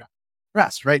contract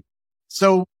rest, right?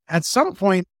 So at some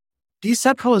point,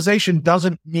 decentralization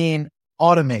doesn't mean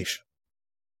automation.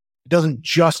 It doesn't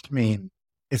just mean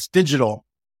it's digital.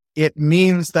 It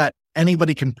means that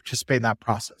anybody can participate in that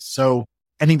process. So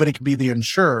anybody could be the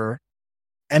insurer.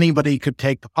 Anybody could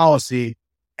take the policy.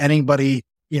 Anybody,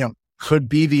 could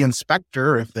be the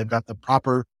inspector if they've got the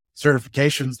proper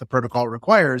certifications the protocol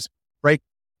requires, right?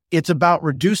 It's about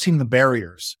reducing the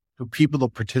barriers for people to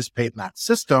participate in that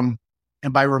system.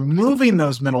 And by removing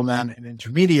those middlemen and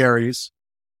intermediaries,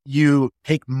 you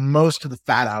take most of the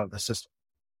fat out of the system.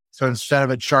 So instead of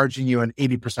it charging you an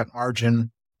 80%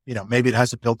 margin, maybe it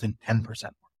has a built-in 10%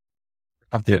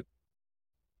 margin.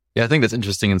 Yeah, I think that's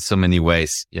interesting in so many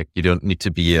ways. You don't need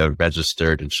to be a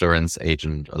registered insurance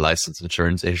agent, a licensed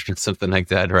insurance agent, something like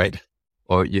that, right?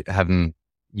 Or you don't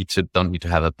need to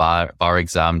have a bar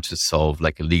exam to solve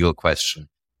like a legal question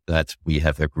that we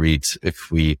have agreed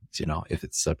if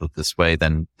it's settled this way,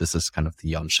 then this is kind of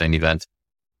the on-chain event.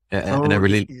 And I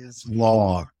really is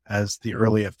law, as the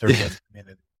early 30th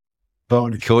community.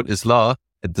 Code is law.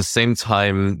 At the same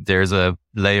time, there's a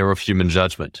layer of human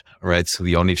judgment, right? So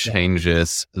the only change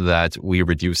is that we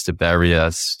reduce the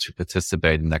barriers to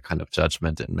participate in that kind of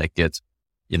judgment and make it,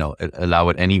 allow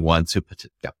anyone to,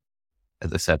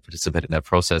 as I said, participate in that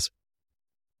process.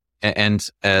 And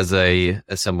as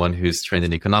someone who's trained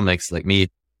in economics like me,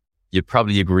 you'd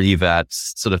probably agree that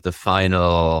sort of the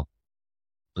final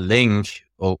link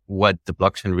or what the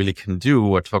blockchain really can do,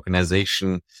 or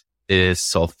tokenization, is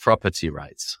solve property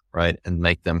rights, right? And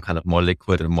make them kind of more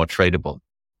liquid and more tradable.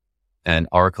 And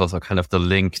oracles are kind of the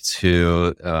link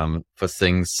to, for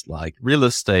things like real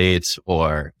estate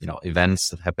or, events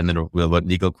that happen in the real world,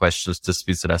 legal questions,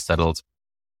 disputes that are settled.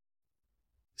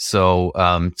 So,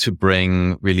 to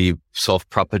bring really solve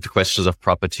questions of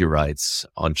property rights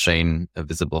on chain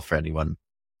visible for anyone.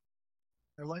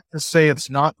 I like to say it's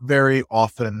not very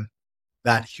often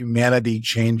that humanity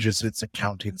changes its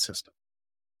accounting system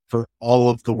for all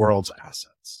of the world's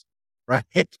assets, right?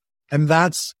 And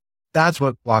that's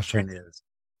what blockchain is.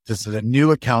 This is a new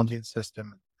accounting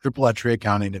system, triple entry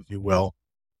accounting, if you will.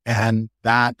 And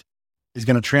that is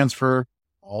going to transfer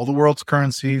all the world's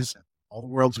currencies, all the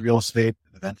world's real estate,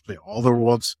 and eventually all the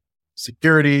world's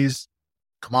securities,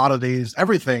 commodities,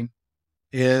 everything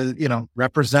is,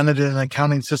 represented in an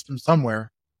accounting system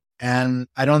somewhere. And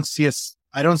I don't see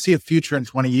a future in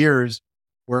 20 years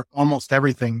where almost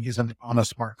everything is on a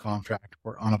smart contract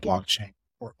or on a blockchain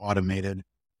or automated,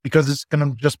 because it's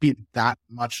going to just be that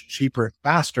much cheaper and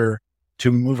faster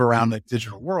to move around the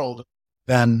digital world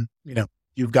than,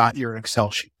 you've got your Excel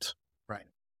sheets, right?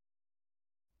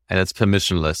 And it's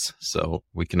permissionless, so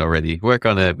we can already work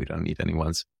on it. We don't need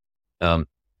anyone's. But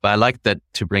I like that,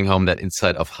 to bring home that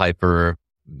insight of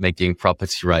making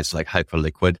property rights like hyper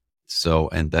liquid. So,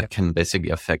 and that can basically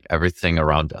affect everything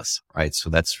around us, right? So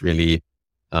that's really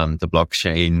the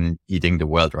blockchain eating the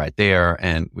world right there.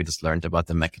 And we just learned about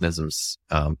the mechanisms,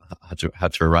 how to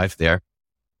arrive there.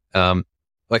 I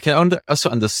can also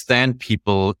understand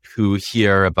people who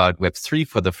hear about Web3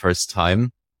 for the first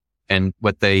time, and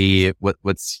what's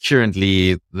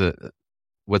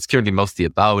currently mostly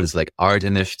about is like art,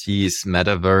 NFTs,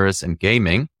 metaverse, and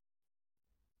gaming.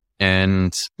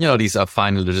 And, these are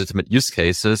fine and legitimate use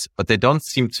cases, but they don't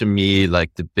seem to me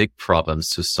like the big problems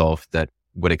to solve that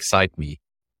would excite me.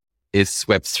 Is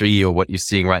Web3, or what you're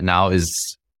seeing right now,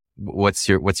 what's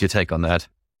your take on that?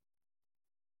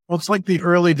 Well, it's like the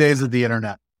early days of the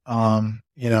internet.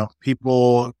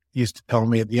 People used to tell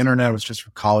me the internet was just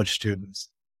for college students.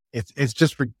 It's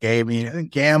just for gaming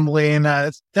and gambling.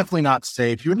 It's definitely not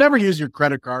safe. You would never use your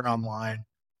credit card online,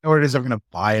 nor it is ever going to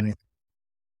buy anything.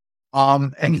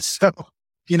 And so,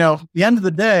 the end of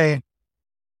the day,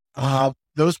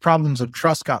 those problems of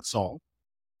trust got solved.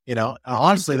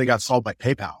 Honestly, they got solved by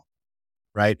PayPal,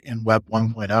 right? In Web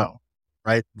 1.0,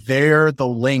 right? They're the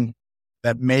link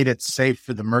that made it safe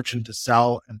for the merchant to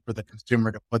sell and for the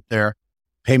consumer to put their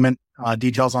payment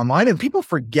details online. And people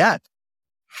forget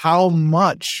how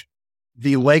much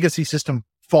the legacy system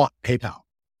fought PayPal.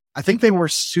 I think they were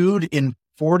sued in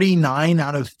 49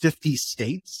 out of 50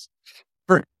 states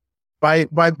by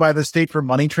the state for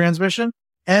money transmission.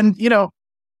 And,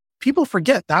 people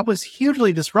forget that was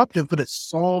hugely disruptive, but it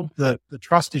solved the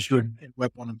trust issue in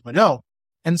Web 1.0.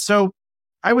 And so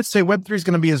I would say Web3 is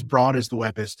going to be as broad as the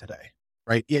web is today,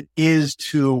 right? It is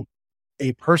to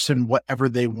a person whatever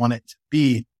they want it to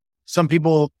be. Some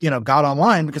people, got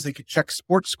online because they could check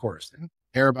sports scores. They didn't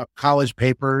care about college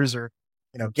papers or,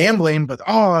 gambling, but,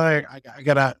 I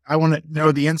want to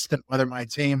know the instant whether my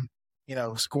team,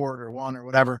 scored or won or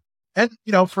whatever. And,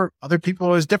 for other people,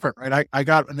 it was different, right? I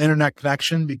got an internet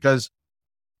connection because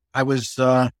I was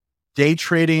day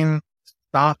trading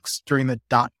stocks during the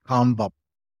 .com bubble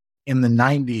in the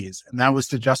 90s. And that was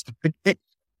the justification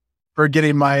for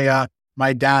getting my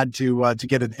dad to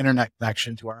get an internet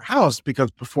connection to our house,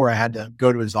 because before I had to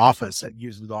go to his office and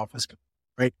use his office,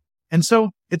 right? And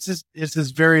so it's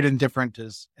as varied and different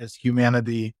as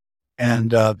humanity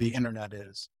and the internet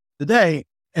is today.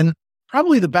 And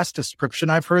probably the best description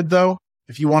I've heard, though,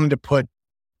 if you wanted to put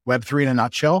Web3 in a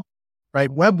nutshell,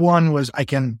 right? Web 1 was I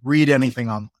can read anything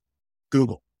on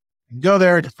Google and go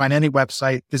there to find any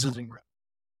website. This isn't real.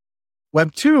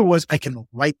 Web 2 was I can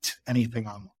write anything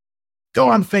online. Go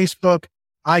on Facebook.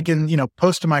 I can,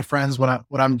 post to my friends what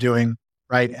I'm doing,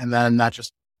 right? And then that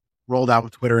just rolled out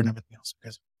with Twitter and everything else,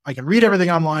 because I can read everything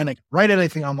online. I can write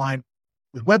anything online.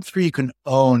 With Web3, you can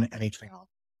own anything online,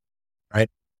 right?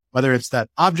 Whether it's that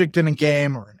object in a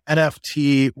game or an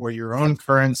NFT or your own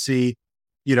currency,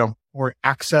 or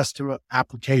access to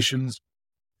applications.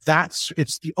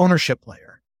 It's the ownership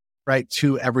layer, right,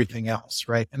 to everything else,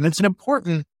 right? And it's an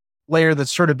important layer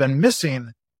that's sort of been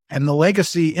missing, and the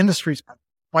legacy industries are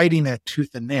fighting it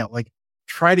tooth and nail. Like,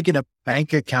 try to get a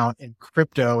bank account in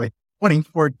crypto in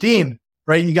 2014,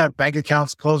 right? You got bank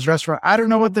accounts, closed restaurant. I don't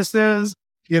know what this is.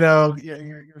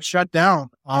 You're shut down.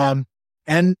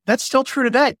 And that's still true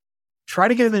today. Try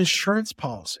to get an insurance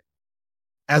policy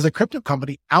as a crypto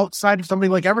company outside of somebody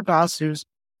like Evertas, who's,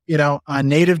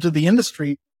 native to the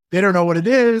industry. They don't know what it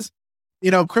is.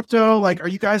 Crypto, like, are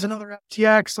you guys another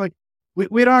FTX? Like,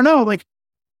 we don't know. Like,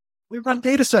 we run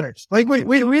data centers. Like,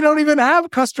 we don't even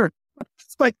have customers.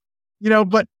 It's like,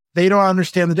 but they don't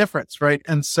understand the difference, right?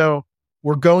 And so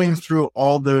we're going through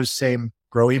all those same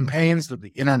growing pains that the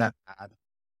internet had,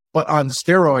 but on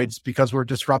steroids, because we're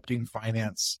disrupting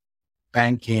finance,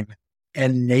 banking,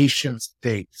 and nation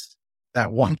states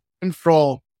that want to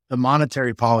control the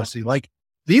monetary policy. Like,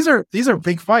 these are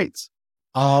big fights.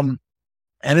 And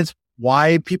it's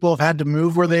why people have had to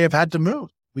move where they have had to move.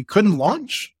 We couldn't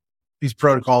launch these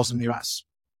protocols in the US.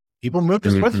 People moved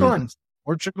to Switzerland,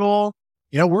 Portugal.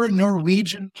 We're a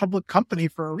Norwegian public company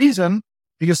for a reason,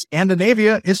 because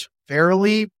Scandinavia is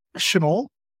fairly rational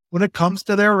when it comes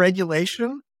to their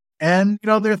regulation and,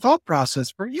 their thought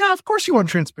process for, of course you want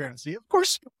transparency. Of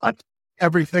course you want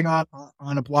everything on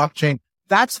a blockchain.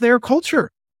 That's their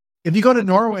culture. If you go to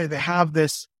Norway, they have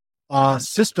this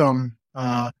system,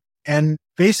 and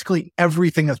basically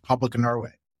everything is public in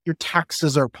Norway. Your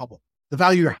taxes are public. The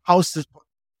value of your house is public.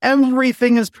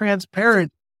 Everything is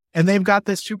transparent, and they've got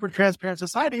this super transparent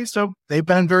society. So they've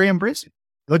been very embracing.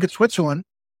 Look at Switzerland.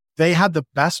 They had the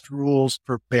best rules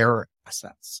for bearer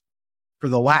assets for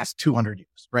the last 200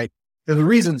 years, right? There's a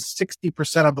reason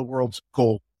 60% of the world's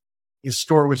gold is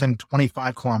stored within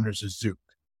 25 kilometers of Zug,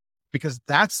 because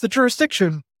that's the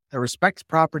jurisdiction that respects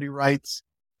property rights,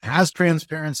 has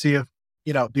transparency of,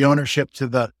 the ownership to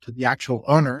the actual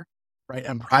owner, right?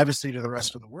 And privacy to the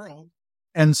rest of the world.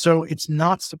 And so it's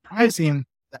not surprising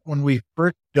that when we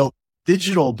first built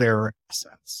digital bearer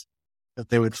assets, that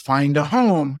they would find a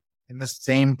home in the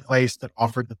same place that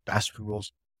offered the best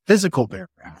rules, physical bearer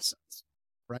assets,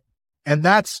 right? And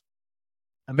that's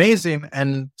amazing.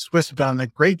 And Swiss have done a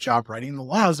great job writing the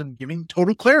laws and giving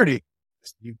total clarity.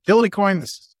 This is a utility coin,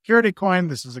 this is a security coin,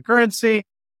 this is a currency.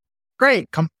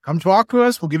 Great. Come talk to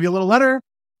us. We'll give you a little letter.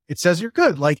 It says you're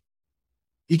good. Like,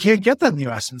 you can't get that in the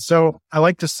US. And so I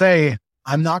like to say,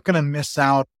 I'm not going to miss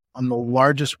out on the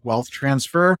largest wealth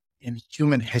transfer in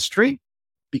human history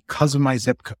because of my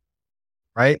zip code,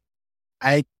 right?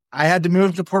 I had to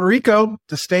move to Puerto Rico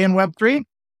to stay in Web3.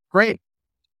 Great.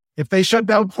 If they shut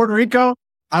down Puerto Rico,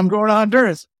 I'm going to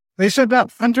Honduras. They shut down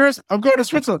Honduras, I'm going to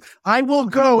Switzerland. I will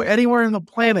go anywhere on the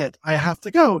planet I have to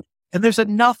go. And there's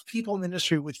enough people in the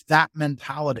industry with that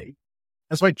mentality.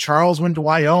 That's why Charles went to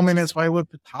Wyoming. That's why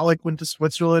Vitalik went to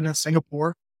Switzerland and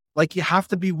Singapore. Like, you have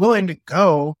to be willing to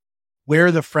go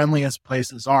where the friendliest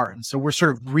places are. And so we're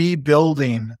sort of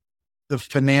rebuilding the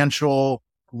financial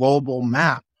global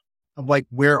map of, like,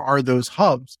 where are those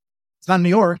hubs? It's not New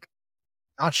York,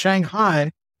 not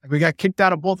Shanghai. Like, we got kicked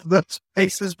out of both of those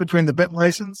places between the BIT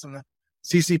license and the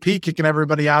CCP kicking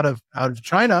everybody out of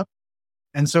China.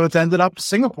 And so it's ended up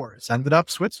Singapore. It's ended up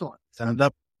Switzerland. It's ended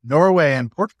up Norway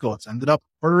and Portugal. It's ended up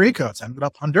Puerto Rico. It's ended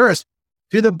up Honduras.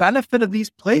 To the benefit of these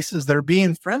places that are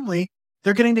being friendly,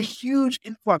 they're getting a huge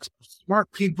influx of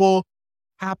smart people,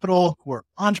 capital, who are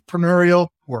entrepreneurial,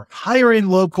 who are hiring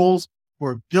locals, who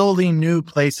are building new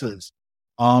places.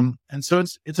 And so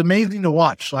it's amazing to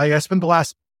watch. Like, I spent the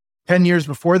last 10 years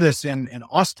before this in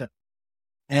Austin,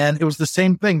 and it was the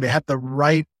same thing. They had the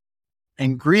right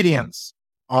ingredients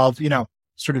of,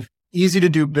 sort of easy to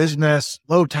do business,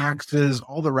 low taxes,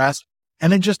 all the rest.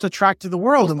 And it just attracted the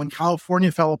world. And when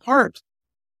California fell apart,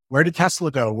 where did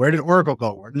Tesla go? Where did Oracle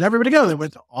go? Where did everybody go? They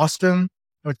went to Austin,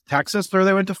 they went to Texas, or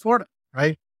they went to Florida,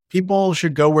 right? People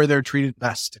should go where they're treated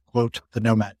best, to quote the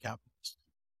nomad capitalist.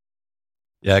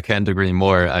 Yeah, I can't agree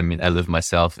more. I mean, I live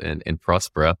myself in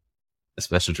Prospera, a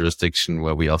special jurisdiction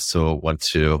where we also want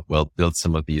to, build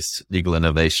some of these legal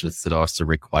innovations that are also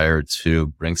required to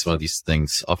bring some of these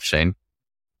things off chain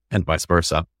and vice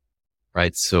versa.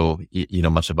 Right. So, you know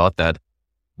much about that.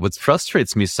 What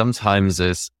frustrates me sometimes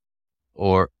is,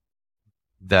 or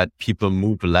that people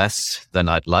move less than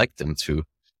I'd like them to.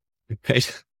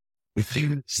 Right?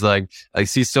 It's like, I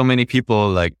see so many people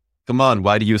like, come on,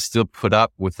 why do you still put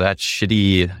up with that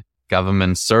shitty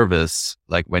government service?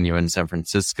 Like, when you're in San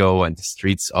Francisco and the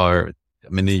streets are,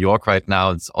 I'm in New York right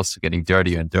now, it's also getting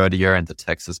dirtier and dirtier, and the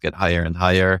taxes get higher and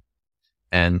higher.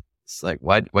 And it's like,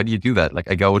 why do you do that? Like,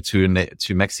 I go to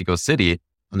Mexico City,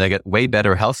 and I get way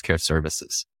better healthcare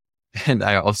services. And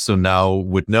I also now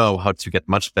would know how to get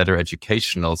much better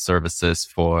educational services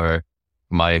for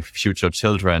my future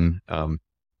children,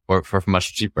 for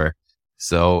much cheaper.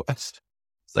 So it's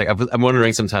like, I'm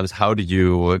wondering sometimes, how do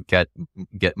you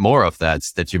get more of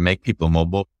that you make people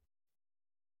mobile?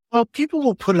 Well, people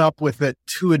will put up with it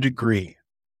to a degree.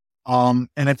 And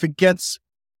if it gets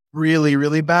really,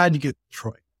 really bad, you get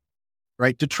Detroit,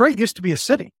 right? Detroit used to be a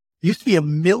city. It used to be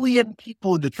 1 million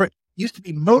people in Detroit. It used to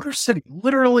be Motor City,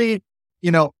 literally,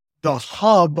 the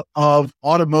hub of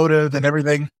automotive and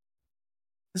everything.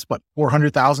 There's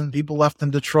 400,000 people left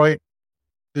in Detroit.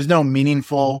 There's no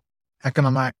meaningful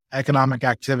economic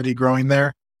activity growing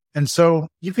there. And so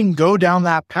you can go down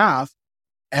that path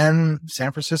and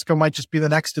San Francisco might just be the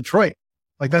next Detroit.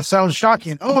 Like, that sounds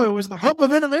shocking. Oh, it was the hub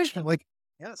of innovation. Like,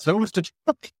 yeah, so was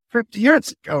Detroit 50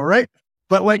 years ago, right?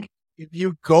 But like, if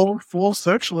you go full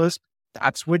socialist,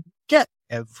 that's what you get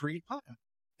every time.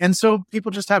 And so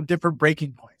people just have different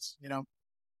breaking points.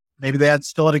 Maybe they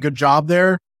still had a good job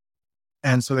there,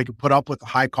 and so they could put up with the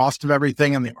high cost of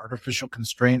everything and the artificial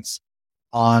constraints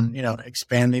on,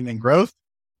 expanding and growth.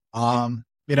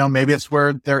 Maybe it's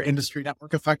where their industry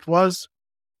network effect was,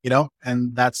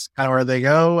 and that's kind of where they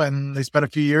go, and they spend a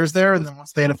few years there, and then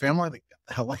once they had a family, they get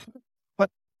the hell out. But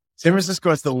San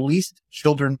Francisco has the least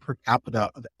children per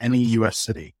capita of any U.S.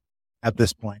 city at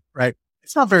this point, right?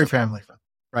 It's not very family friendly,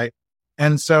 right?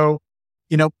 And so,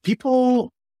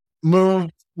 people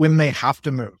move when they have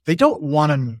to move. They don't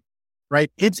want to move,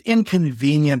 right? It's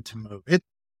inconvenient to move.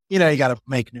 You got to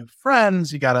make new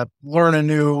friends. You got to learn a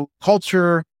new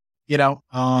culture.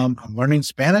 I'm learning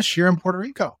Spanish here in Puerto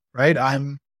Rico, right?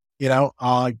 I'm,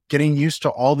 getting used to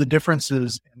all the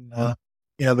differences in,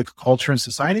 the culture and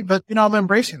society, but, I'm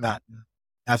embracing that. And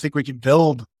I think we can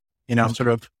build, sort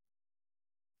of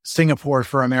Singapore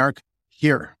for America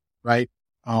here, right?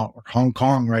 Or Hong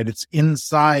Kong, right? It's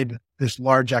inside this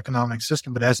large economic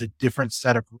system, but it has a different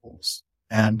set of rules,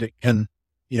 and it can,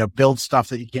 build stuff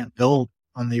that you can't build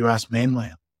on the U.S.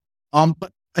 mainland.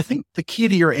 But I think the key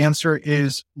to your answer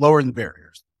is lower the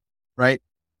barriers, right?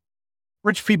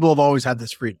 Rich people have always had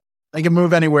this freedom. They can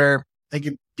move anywhere. They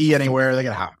can be anywhere. They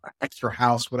can have an extra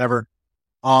house, whatever.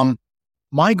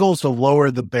 My goal is to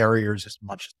lower the barriers as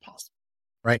much as possible,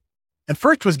 right? And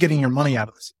first was getting your money out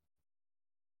of the system,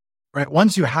 right?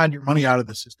 Once you had your money out of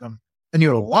the system, then you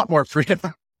had a lot more freedom,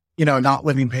 not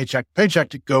living paycheck to paycheck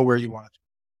to go where you wanted to.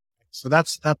 So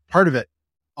that's part of it.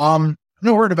 I'm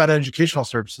not worried about educational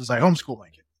services. I homeschool my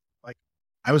kids. Like,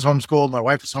 I was homeschooled. My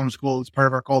wife is homeschooled. It's part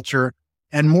of our culture.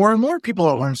 And more people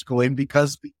are homeschooling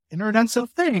because the internet's a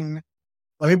thing.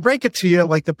 Let me break it to you.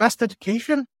 Like, the best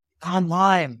education,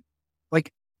 online.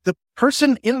 Like, the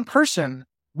person in person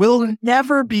will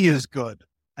never be as good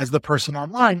as the person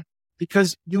online,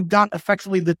 because you've got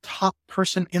effectively the top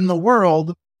person in the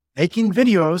world making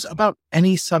videos about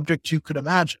any subject you could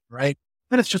imagine, right?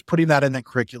 And it's just putting that in the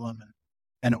curriculum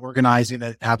and organizing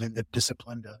it, having the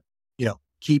discipline to,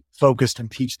 keep focused and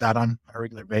teach that on a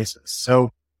regular basis.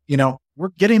 So, we're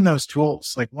getting those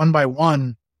tools like one by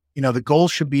one. The goal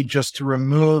should be just to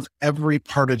remove every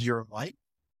part of your life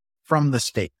from the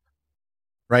state,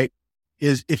 right?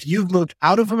 Is if you've moved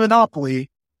out of a monopoly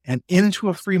and into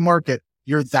a free market,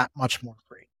 you're that much more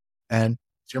free. And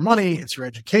it's your money, it's your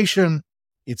education,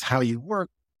 it's how you work,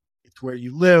 it's where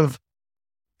you live.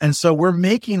 And so we're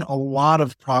making a lot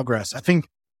of progress. I think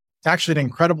it's actually an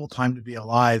incredible time to be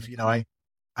alive.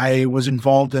 I was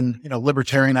involved in,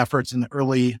 libertarian efforts in the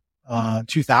early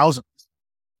 2000s,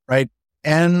 right?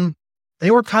 And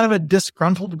they were kind of a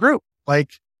disgruntled group.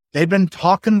 Like, they'd been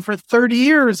talking for 30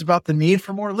 years about the need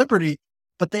for more liberty,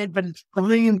 but they had been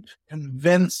trying to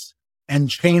convince and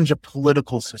change a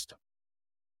political system,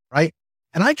 right?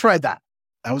 And I tried that.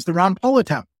 That was the Ron Paul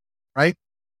attempt, right?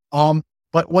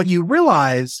 But what you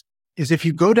realize is if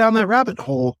you go down that rabbit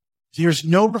hole, there's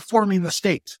no reforming the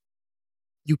state.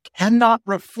 You cannot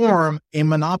reform a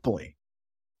monopoly.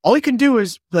 All you can do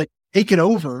is take it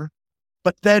over,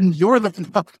 but then you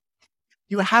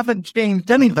haven't changed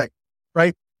anything,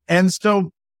 right? And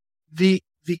so the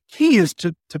key is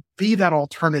to be that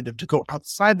alternative, to go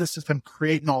outside the system,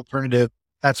 create an alternative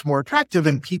that's more attractive,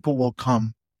 and people will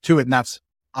come to it. And that's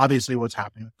obviously what's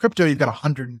happening with crypto. You've got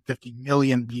 150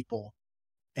 million people,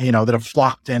 that have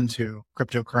flocked into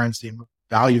cryptocurrency and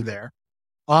value there.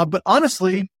 But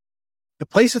honestly, the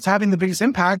place that's having the biggest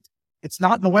impact, it's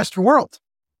not in the Western world.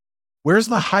 Where's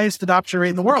the highest adoption rate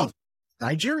in the world?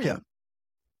 Nigeria,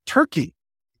 Turkey,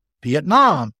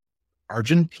 Vietnam,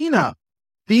 Argentina.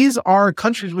 These are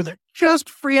countries where they're just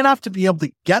free enough to be able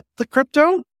to get the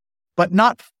crypto, but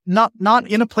not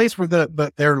in a place where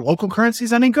their local currency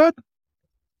is any good.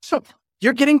 So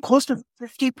you're getting close to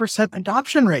 50%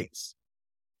 adoption rates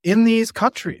in these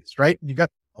countries, right? You got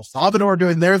El Salvador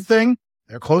doing their thing.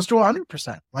 They're close to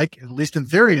 100%, like at least in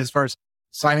theory, as far as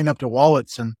signing up to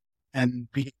wallets and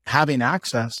having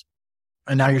access.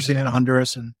 And now you're seeing it in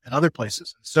Honduras and other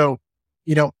places. So,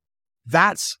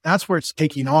 that's where it's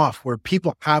taking off, where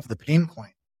people have the pain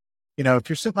point. If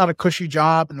you're sitting on a cushy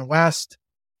job in the West,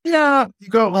 yeah, you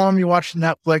go home, you watch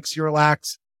Netflix, you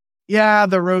relax. Yeah,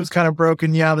 the road's kind of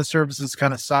broken. Yeah, the services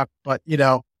kind of suck, but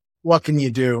what can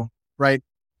you do? Right.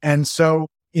 And so,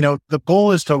 the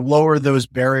goal is to lower those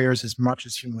barriers as much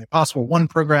as humanly possible. One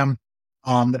program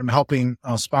that I'm helping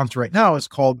sponsor right now is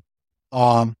called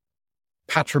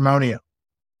Patrimonio.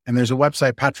 And there's a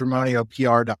website,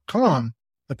 patrimoniopr.com,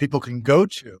 that people can go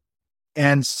to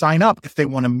and sign up if they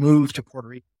want to move to Puerto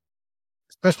Rico,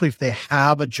 especially if they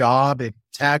have a job in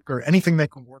tech or anything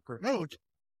that can work remote.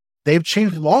 They've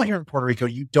changed the law here in Puerto Rico.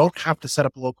 You don't have to set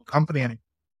up a local company anymore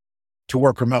to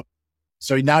work remote.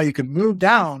 So now you can move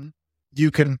down, you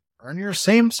can earn your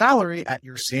same salary at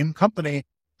your same company,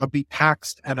 but be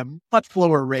taxed at a much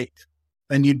lower rate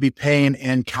than you'd be paying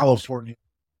in California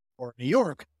or New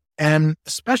York. And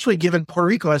especially given Puerto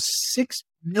Rico has 6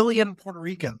 million Puerto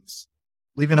Ricans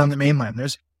living on the mainland.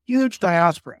 There's huge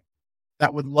diaspora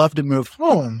that would love to move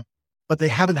home, but they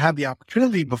haven't had the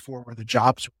opportunity before where the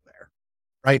jobs were there,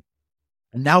 right?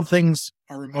 And now things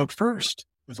are remote first.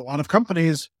 With a lot of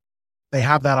companies, they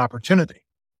have that opportunity,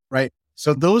 right?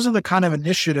 So those are the kind of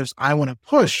initiatives I want to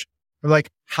push. We're like,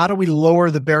 how do we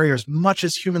lower the barriers as much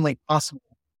as humanly possible?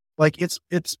 Like it's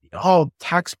all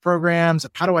tax programs.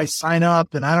 How do I sign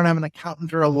up? And I don't have an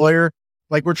accountant or a lawyer.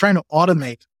 Like we're trying to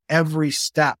automate every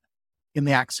step in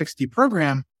the Act 60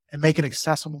 program and make it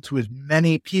accessible to as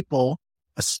many people,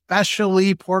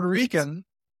 especially Puerto Rican,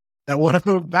 that want to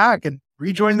move back and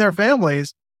rejoin their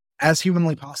families as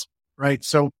humanly possible, right?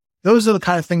 So those are the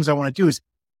kind of things I want to do, is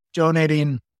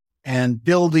donating and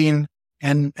building,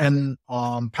 and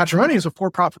Patrimonio is a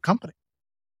for-profit company.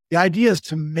 The idea is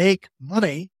to make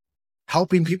money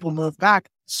helping people move back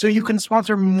so you can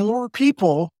sponsor more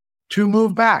people to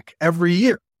move back every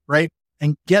year, right?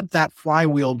 And get that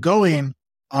flywheel going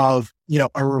of,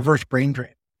 a reverse brain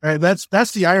drain, right?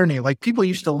 That's the irony. Like people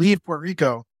used to leave Puerto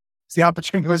Rico. The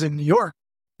opportunity was in New York.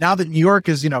 Now that New York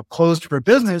is, closed for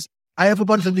business, I have a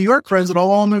bunch of New York friends that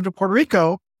all moved to Puerto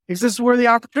Rico because this is where the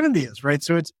opportunity is, right?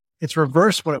 So it's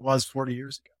reversed what it was 40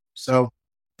 years ago. So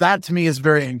that to me is a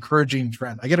very encouraging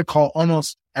trend. I get a call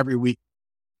almost every week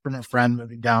from a friend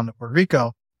moving down to Puerto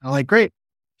Rico. And I'm like, great,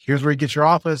 here's where you get your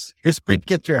office. Here's where you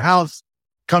get your house.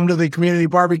 Come to the community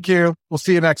barbecue. We'll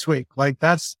see you next week. Like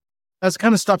that's the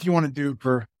kind of stuff you want to do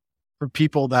for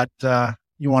people that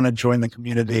you want to join the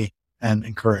community and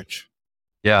encourage.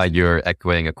 Yeah, you're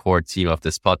echoing a core theme of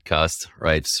this podcast,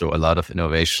 right? So a lot of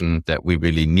innovation that we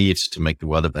really need to make the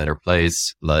world a better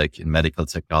place, like in medical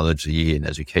technology, in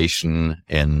education,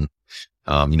 in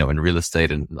real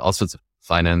estate and all sorts of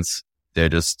finance. They're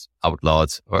just outlawed,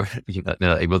 or they're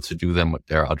not able to do them.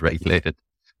 They're outregulated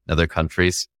in other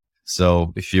countries.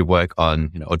 So if you work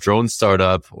on, a drone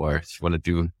startup, or if you want to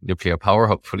do nuclear power,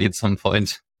 hopefully at some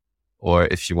point, or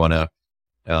if you want to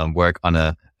work on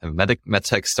a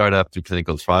medtech startup, do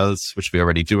clinical trials, which we're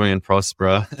already doing in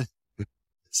Prospera.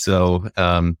 So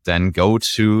then go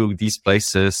to these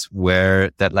places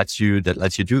where that lets you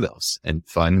do those and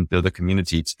find and build a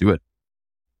community to do it.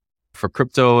 For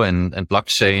crypto and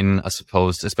blockchain, I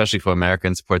suppose, especially for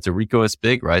Americans, Puerto Rico is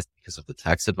big, right? Because of the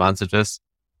tax advantages,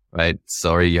 right?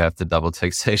 Sorry, you have the double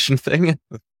taxation thing.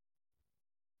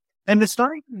 And it's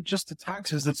not even just the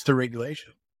taxes, it's the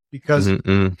regulation. Because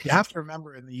you have to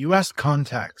remember, in the U.S.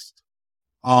 context,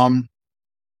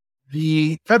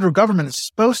 the federal government is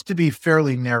supposed to be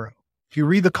fairly narrow. If you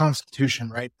read the Constitution,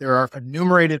 right, there are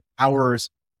enumerated powers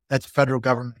that the federal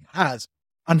government has.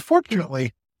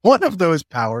 Unfortunately, one of those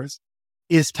powers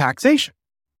is taxation.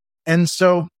 And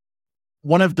so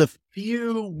one of the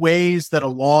few ways that a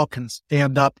law can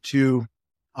stand up to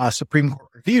Supreme Court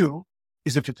review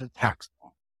is if it's a tax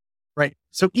law, right?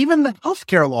 So even the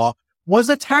healthcare law was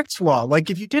a tax law. Like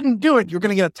if you didn't do it, you're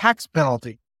going to get a tax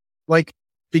penalty, like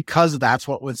because that's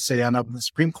what would stand up in the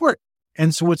Supreme Court.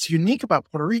 And so what's unique about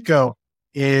Puerto Rico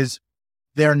is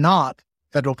they're not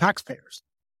federal taxpayers.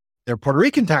 They're Puerto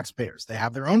Rican taxpayers. They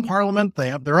have their own parliament. They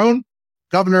have their own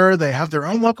governor. They have their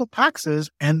own local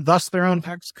taxes and thus their own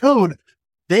tax code.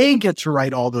 They get to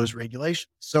write all those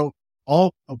regulations. So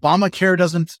all Obamacare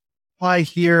doesn't apply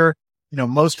here.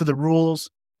 Most of the rules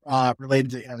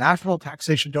related to international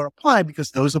taxation don't apply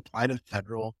because those apply to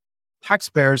federal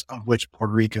taxpayers, of which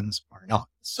Puerto Ricans are not.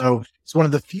 So it's one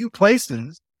of the few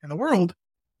places in the world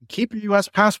you keep your U.S.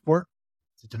 passport,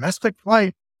 It's a domestic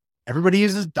flight. Everybody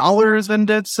uses dollars and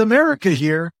it's America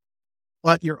here,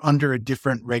 but you're under a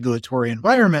different regulatory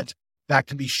environment that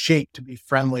can be shaped to be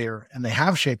friendlier, and they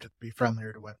have shaped it to be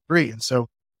friendlier to Web3. And so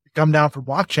you come down for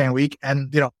blockchain week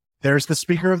and, there's the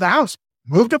Speaker of the House.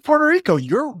 Move to Puerto Rico.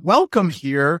 You're welcome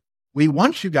here. We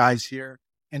want you guys here,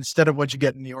 instead of what you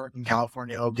get in New York and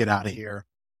California. Oh, get out of here.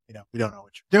 We don't know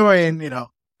what you're doing,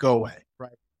 go away.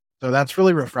 Right. So that's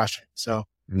really refreshing. So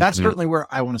that's certainly where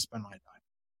I want to spend my time.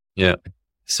 Yeah.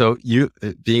 So you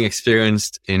being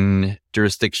experienced in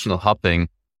jurisdictional hopping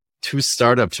to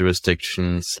startup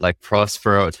jurisdictions like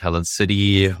Prosper or Talent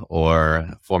City, or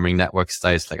forming network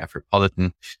styles like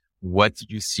Afropolitan, what do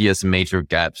you see as major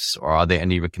gaps, or are there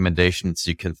any recommendations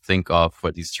you can think of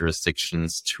for these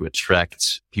jurisdictions to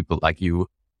attract people like you?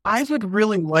 I would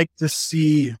really like to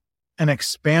see an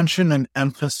expansion and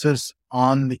emphasis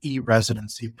on the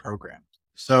e-residency program.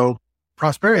 So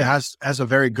Prosperia has a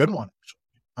very good one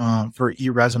for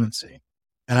e-residency.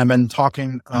 And I've been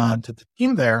talking to the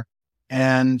team there.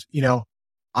 And,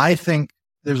 I think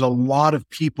there's a lot of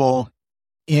people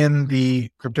in the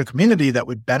crypto community that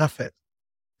would benefit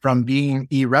from being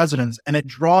e-residents. And it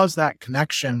draws that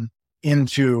connection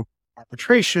into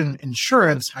arbitration,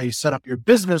 insurance, how you set up your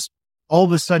business. All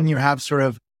of a sudden you have sort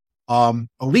of a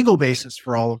legal basis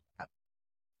for all of that.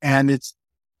 And it's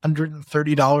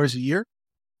 $130 a year.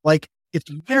 Like, it's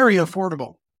very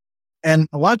affordable and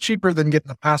a lot cheaper than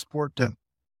getting a passport to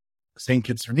St.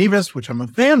 Kitts or Nevis, which I'm a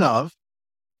fan of.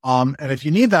 And if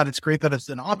you need that, it's great that it's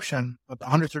an option, but the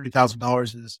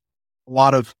 $130,000 is a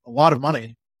lot of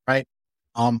money, right?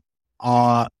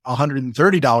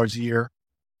 $130 a year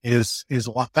is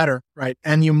a lot better, right?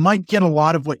 And you might get a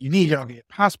lot of what you need. You're not going to get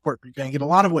a passport, but you're going to get a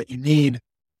lot of what you need to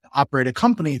operate a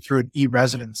company through an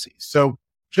e-residency. So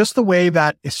just the way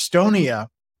that Estonia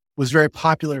was very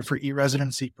popular for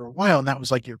e-residency for a while, and that was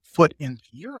like your foot into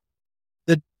Europe.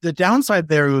 The downside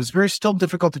there, it was still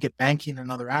difficult to get banking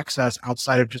and other access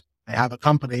outside of just, I have a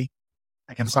company,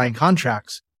 I can sign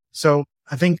contracts. So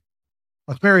I think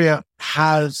Prosperia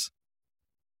has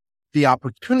the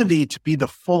opportunity to be the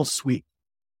full suite,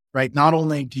 right? Not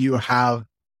only do you have,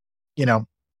 the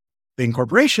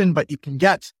incorporation, but you can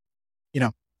get,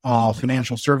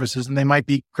 financial services, and they might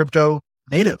be crypto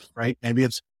native, right? Maybe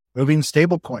it's moving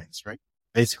stable coins, right?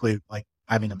 Basically like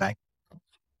having a bank.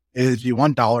 If you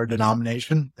want dollar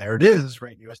denomination, there it is,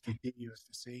 right? USDT,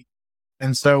 USDC.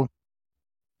 And so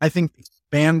I think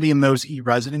expanding those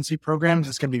e-residency programs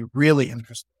is going to be really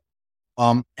interesting.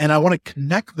 And I want to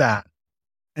connect that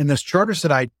and this charter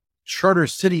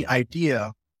city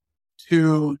idea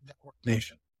to Network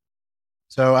Nation.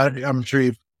 So I'm sure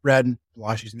you've read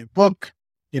Belashi's new book,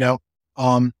 and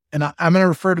I'm going to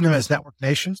refer to them as network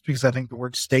nations because I think the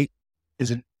word state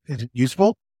isn't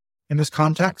useful in this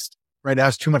context. Right, it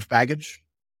has too much baggage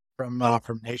from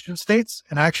nation states,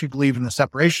 and I actually believe in the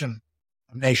separation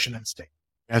of nation and state.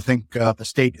 I think the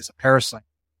state is a parasite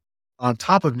on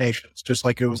top of nations, just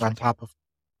like it was on top of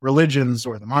religions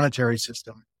or the monetary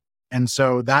system. And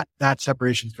so that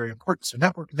separation is very important. So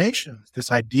network nations,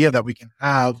 this idea that we can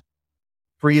have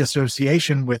free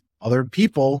association with other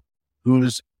people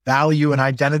whose value and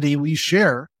identity we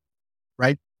share,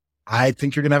 right? I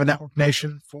think you're going to have a network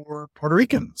nation for Puerto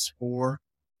Ricans, for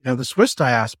the Swiss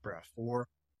diaspora, for,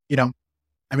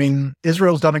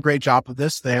 Israel's done a great job of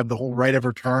this. They have the whole right of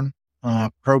return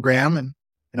program and,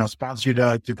 sponsor you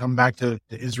to come back to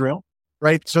Israel,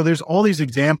 right? So there's all these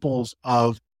examples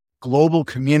of global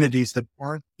communities that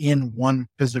aren't in one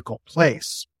physical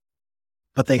place,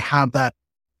 but they have that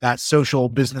social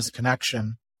business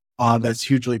connection that's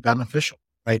hugely beneficial,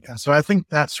 right? And so I think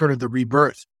that's sort of the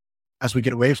rebirth as we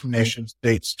get away from nation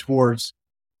states towards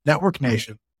network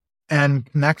nation. And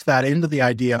connect that into the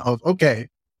idea of, okay,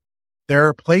 there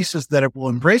are places that will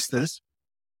embrace this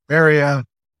area,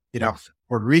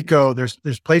 Puerto Rico,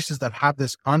 there's places that have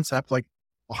this concept. Like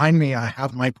behind me, I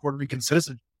have my Puerto Rican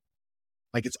citizenship.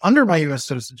 Like it's under my U.S.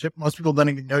 citizenship. Most people don't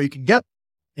even know you can get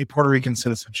a Puerto Rican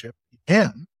citizenship. You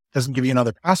can, doesn't give you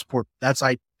another passport. That's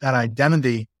that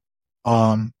identity,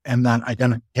 and that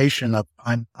identification of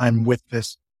I'm with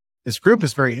this group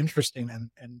is very interesting,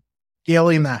 and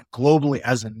scaling that globally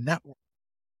as a network,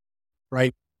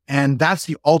 right? And that's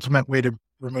the ultimate way to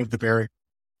remove the barrier.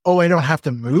 Oh, I don't have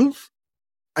to move.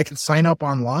 I can sign up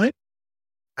online.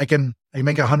 I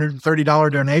make a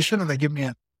 $130 donation and they give me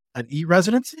an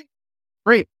e-residency.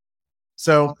 Great.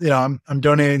 So, I'm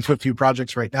donating to a few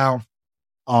projects right now.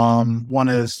 One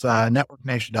is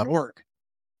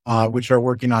networknation.org, which are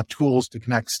working on tools to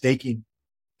connect staking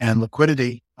and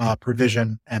liquidity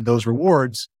provision and those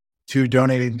rewards to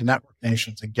donating to network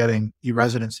nations and getting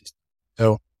e-residencies.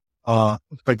 So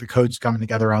looks like the code's coming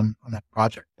together on that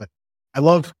project. But I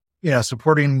love,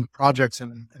 supporting projects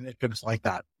and initiatives like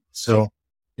that. So,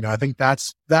 I think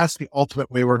that's the ultimate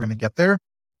way we're going to get there,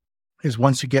 is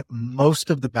once you get most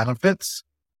of the benefits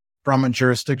from a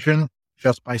jurisdiction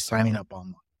just by signing up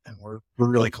online. And we're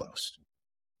really close.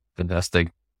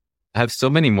 Fantastic. I have so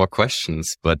many more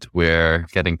questions, but we're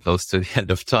getting close to the end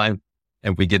of time,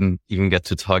 and we didn't even get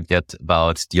to talk yet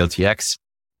about DLTX.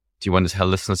 Do you want to tell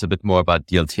listeners a bit more about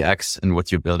DLTX and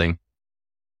what you're building?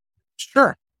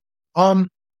 Sure. I'm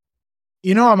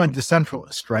a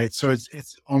decentralist, right? So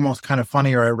it's almost kind of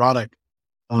funny or ironic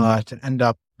to end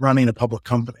up running a public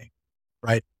company,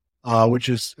 right? Which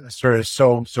is sort of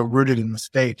so rooted in the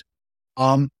state.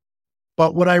 But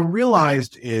what I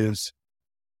realized is,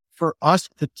 for us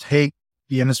to take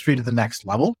the industry to the next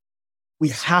level, we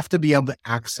have to be able to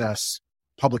access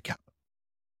public capital,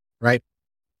 right?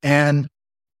 And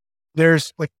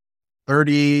there's like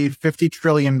 $50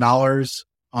 trillion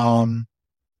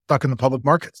stuck in the public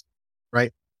markets,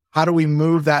 right? How do we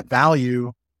move that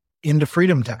value into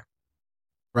freedom tech,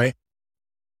 right?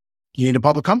 You need a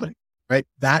public company, right?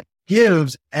 That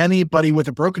gives anybody with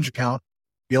a brokerage account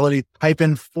the ability to type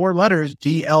in 4 letters,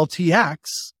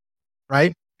 DLTX,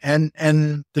 right? And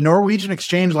the Norwegian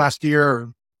exchange last year,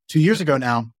 or 2 years ago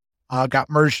now, got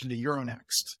merged into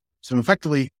Euronext. So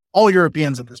effectively, all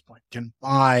Europeans at this point can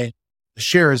buy the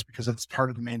shares because it's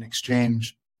part of the main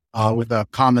exchange with a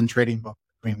common trading book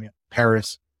between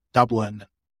Paris, Dublin,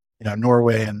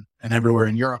 Norway, and everywhere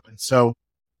in Europe. And so,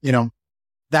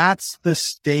 that's the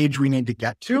stage we need to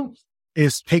get to,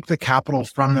 is take the capital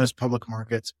from those public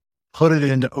markets, put it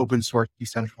into open source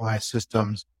decentralized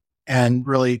systems, and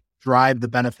really drive the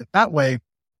benefit that way.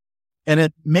 And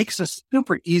it makes a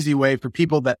super easy way for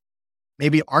people that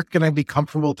maybe aren't going to be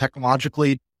comfortable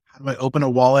technologically. How do I open a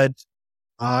wallet?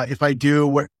 If I do,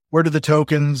 where do the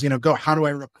tokens, go? How do I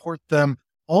report them?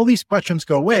 All these questions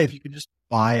go away if you can just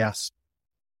buy us,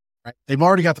 right? They've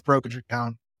already got the brokerage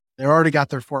account. They already got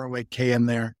their 401k in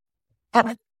there.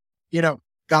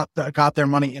 Got their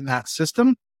money in that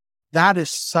system. That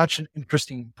is such an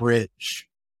interesting bridge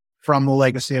from the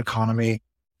legacy economy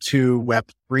to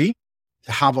Web3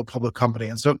 to have a public company.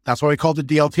 And so that's why we called it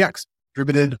DLTX,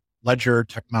 Distributed Ledger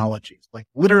Technologies, like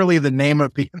literally the name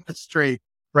of the industry,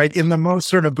 right? In the most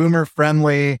sort of boomer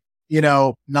friendly,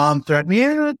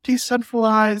 non-threatening,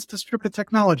 decentralized distributed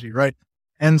technology, right?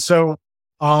 And so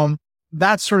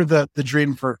that's sort of the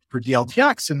dream for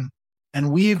DLTX.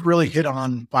 And we've really hit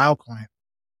on Filecoin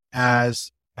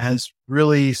as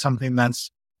really something that's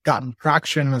gotten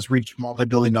traction, has reached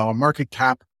multi-billion-dollar market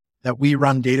cap, that we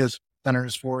run data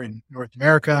centers for in North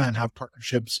America and have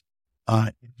partnerships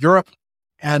in Europe.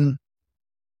 And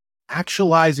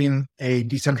actualizing a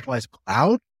decentralized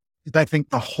cloud is, I think,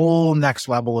 the whole next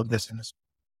level of this industry.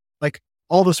 Like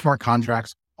all the smart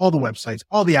contracts, all the websites,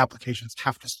 all the applications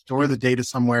have to store the data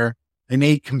somewhere. They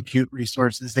need compute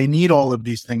resources. They need all of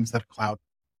these things that a cloud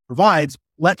provides.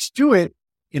 Let's do it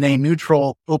in a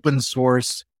neutral, open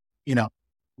source,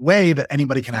 way that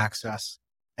anybody can access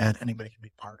and anybody can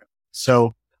be part of.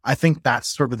 So I think that's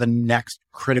sort of the next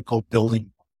critical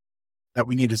building that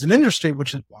we need as an industry,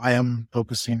 which is why I'm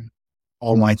focusing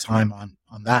all my time on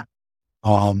that.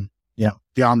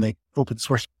 Beyond the open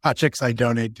source projects I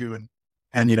donate to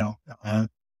and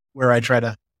where I try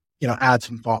to, add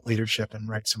some thought leadership and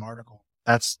write some article.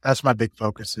 That's my big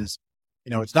focus is,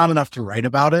 it's not enough to write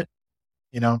about it,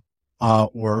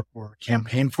 or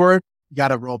campaign for it. You got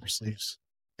to roll up your sleeves,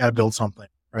 got to build something.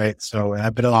 Right. So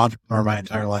I've been an entrepreneur my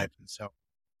entire life. And so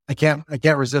I can't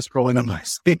resist rolling up my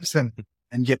sleeves and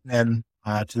getting in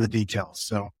to the details.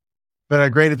 So, but a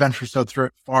great adventure so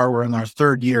far. We're in our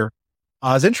 3rd year.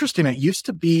 It's interesting. It used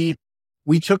to be,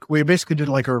 we basically did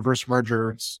like a reverse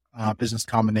merger, business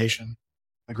combination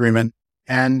agreement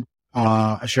and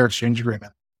a share exchange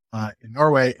agreement in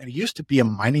Norway. And it used to be a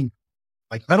mining,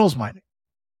 like metals mining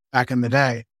back in the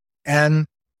day. And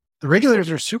the regulators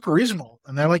are super reasonable.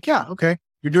 And they're like, yeah, okay,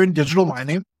 you're doing digital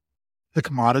mining, the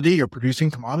commodity, you're producing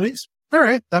commodities. All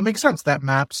right, that makes sense. That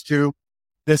maps to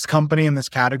this company in this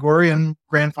category and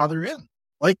grandfather in,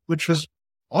 which was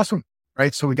awesome,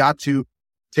 right? So we got to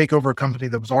take over a company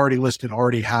that was already listed,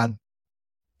 already had,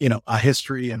 a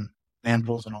history and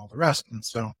financials and all the rest. And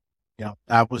so,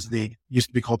 that was used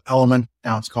to be called Element.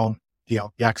 Now it's called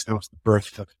DLTX. That was the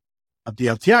birth of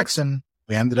DLTX. And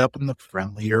we ended up in the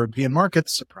friendly European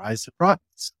markets. Surprise, surprise.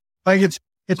 Like it's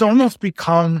almost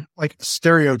become like a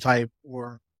stereotype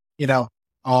or,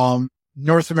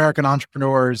 North American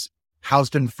entrepreneurs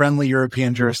housed in friendly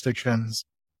European jurisdictions,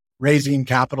 raising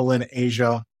capital in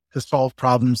Asia to solve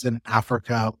problems in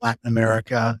Africa, Latin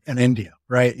America, and India,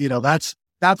 right?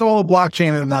 that's all a blockchain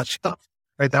in a nutshell,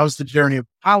 right? That was the journey of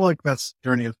Alec. That's the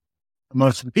journey of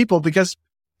most of the people, because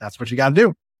that's what you got to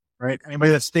do, right?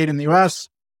 Anybody that stayed in the US,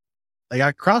 they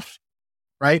got crushed,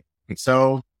 right?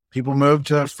 So people moved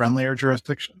to friendlier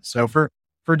jurisdictions. So for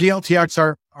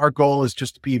DLTX, our goal is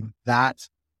just to be that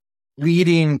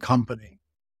leading company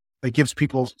that gives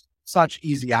people such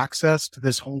easy access to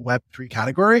this whole Web3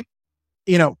 category.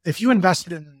 If you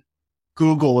invested in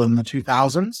Google in the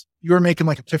 2000s, you were making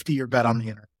like a 50-year bet on the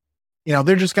internet.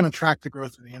 They're just going to track the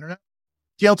growth of the internet.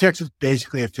 DLTX is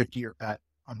basically a 50-year bet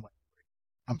on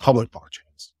Web3, on public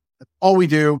blockchains. That's all we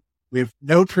do. We have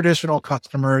no traditional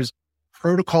customers.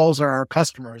 Protocols are our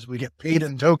customers. We get paid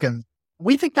in tokens.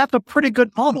 We think that's a pretty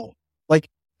good model. Like,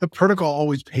 the protocol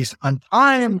always pays on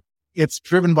time. It's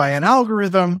driven by an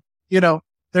algorithm.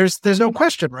 There's no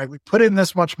question, right? We put in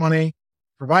this much money,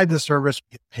 provide the service,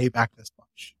 we get paid back this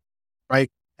much,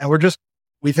 right? And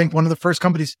we think one of the first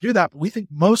companies to do that, but we think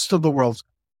most of the world's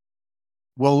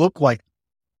will look like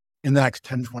in the next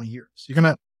 10, 20 years. You're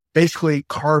going to basically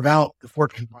carve out the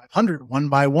Fortune 500 one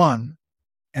by one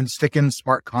and stick in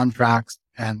smart contracts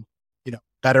and,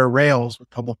 better rails with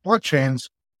public blockchains.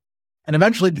 And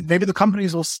eventually maybe the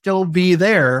companies will still be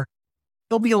there.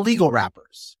 They'll be illegal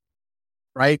wrappers,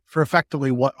 right? For effectively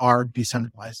what are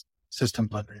decentralized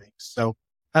systems underneath. So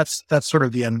that's sort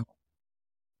of the end goal.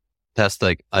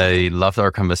 Fantastic. I loved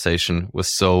our conversation. It was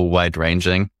so wide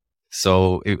ranging.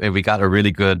 So we got a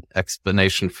really good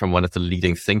explanation from one of the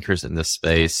leading thinkers in this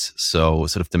space. So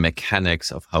sort of the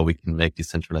mechanics of how we can make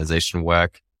decentralization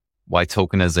work, why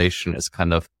tokenization is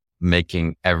kind of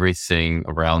making everything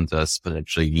around us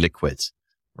potentially liquid,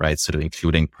 right? Sort of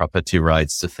including property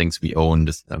rights, the things we own,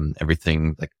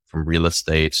 everything like from real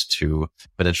estate to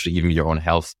potentially even your own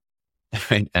health.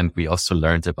 Right? And we also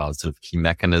learned about sort of key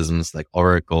mechanisms like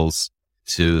oracles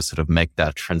to sort of make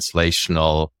that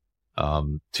translational,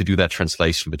 to do that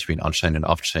translation between on-chain and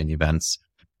off-chain events.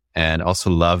 And also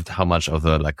loved how much of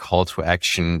a call to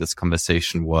action this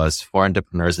conversation was for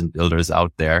entrepreneurs and builders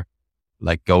out there.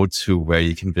 Like, go to where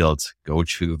you can build, go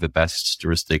to the best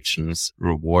jurisdictions,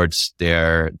 reward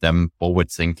them forward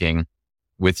thinking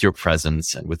with your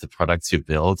presence and with the products you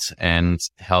build, and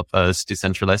help us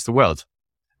decentralize the world.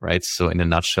 Right. So in a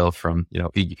nutshell,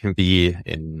 you can be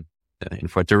in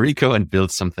Puerto Rico and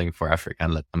build something for Africa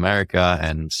and Latin America,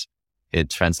 and it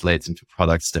translates into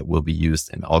products that will be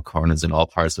used in all corners, in all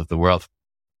parts of the world.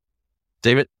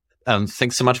 David,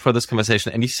 thanks so much for this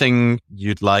conversation. Anything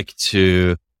you'd like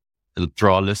to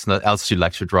draw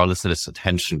listeners'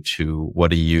 attention to?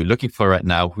 What are you looking for right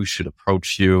now? Who should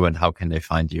approach you, and how can they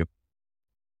find you?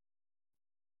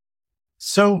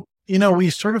 So, we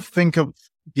sort of think of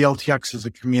DLTX as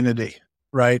a community,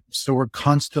 right? So we're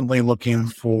constantly looking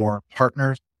for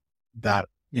partners that,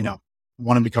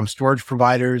 want to become storage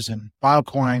providers and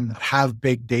Filecoin that have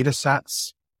big data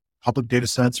sets, public data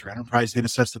sets or enterprise data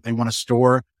sets that they want to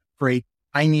store for a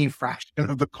tiny fraction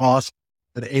of the cost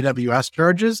that AWS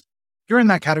charges. If you're in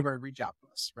that category, reach out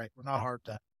to us, right? We're not hard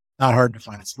to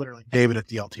find. It's literally David at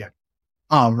DLTX,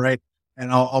 right?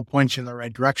 And I'll point you in the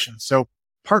right direction. So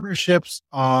partnerships,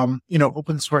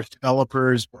 open source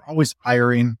developers, we're always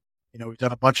hiring. We've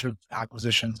done a bunch of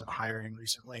acquisitions and hiring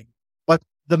recently. But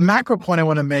the macro point I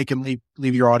want to make and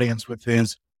leave your audience with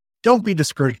is, don't be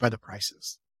discouraged by the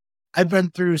prices. I've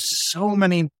been through so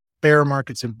many bear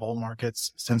markets and bull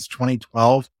markets since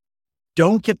 2012.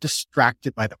 Don't get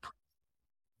distracted by the price.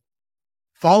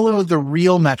 Follow the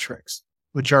real metrics,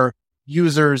 which are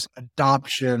users,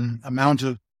 adoption, amount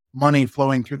of money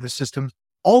flowing through the system.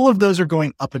 All of those are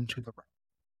going up and to the right.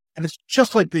 And it's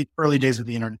just like the early days of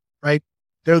the internet, right?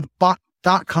 The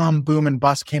 .com boom and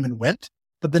bust came and went,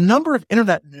 but the number of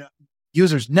internet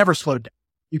users never slowed down.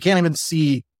 You can't even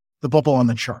see the bubble on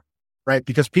the chart, right?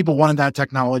 Because people wanted that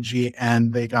technology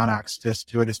and they got access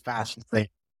to it as fast as they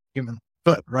even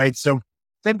could, right? So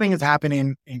same thing is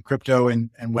happening in crypto and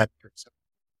Web3. So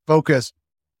focus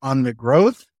on the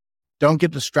growth. Don't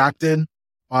get distracted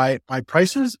by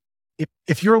prices.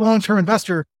 If you're a long-term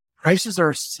investor, prices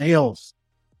are sales.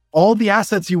 All the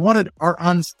assets you wanted are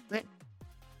on sale.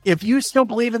 If you still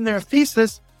believe in their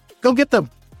thesis, go get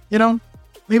them.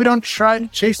 Maybe don't try to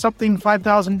chase something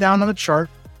 5,000 down on the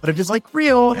chart, but if it's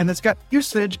real and it's got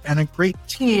usage and a great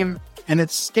team and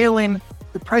it's scaling,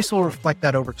 the price will reflect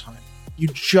that over time. You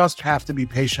just have to be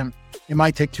patient. It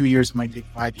might take 2 years, it might take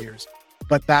 5 years,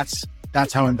 but that's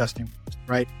how investing works,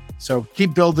 right? So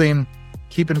keep building,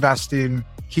 keep investing,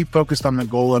 keep focused on the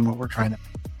goal and what we're trying to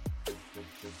make.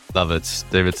 Love it.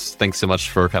 David, thanks so much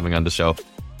for coming on the show.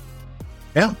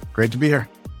 Yeah, great to be here.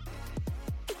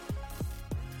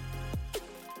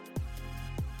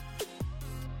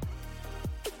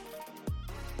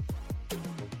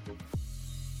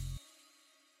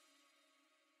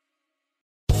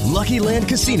 Lucky Land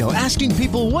Casino, asking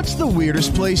people, what's the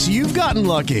weirdest place you've gotten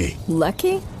lucky?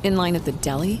 Lucky? In line at the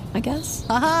deli, I guess?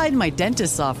 Aha, in my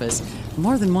dentist's office.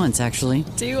 More than once, actually.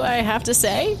 Do I have to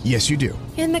say? Yes, you do.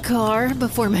 In the car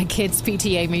before my kids'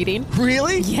 PTA meeting.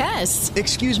 Really? Yes.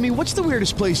 Excuse me, what's the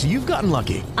weirdest place you've gotten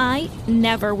lucky? I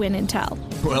never win and tell.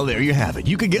 Well, there you have it.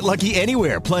 You can get lucky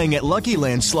anywhere, playing at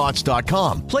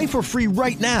LuckyLandSlots.com. Play for free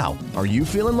right now. Are you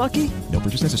feeling lucky? No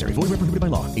purchase necessary. Void where prohibited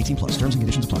by law. 18+. Terms and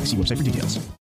conditions apply. See website for details.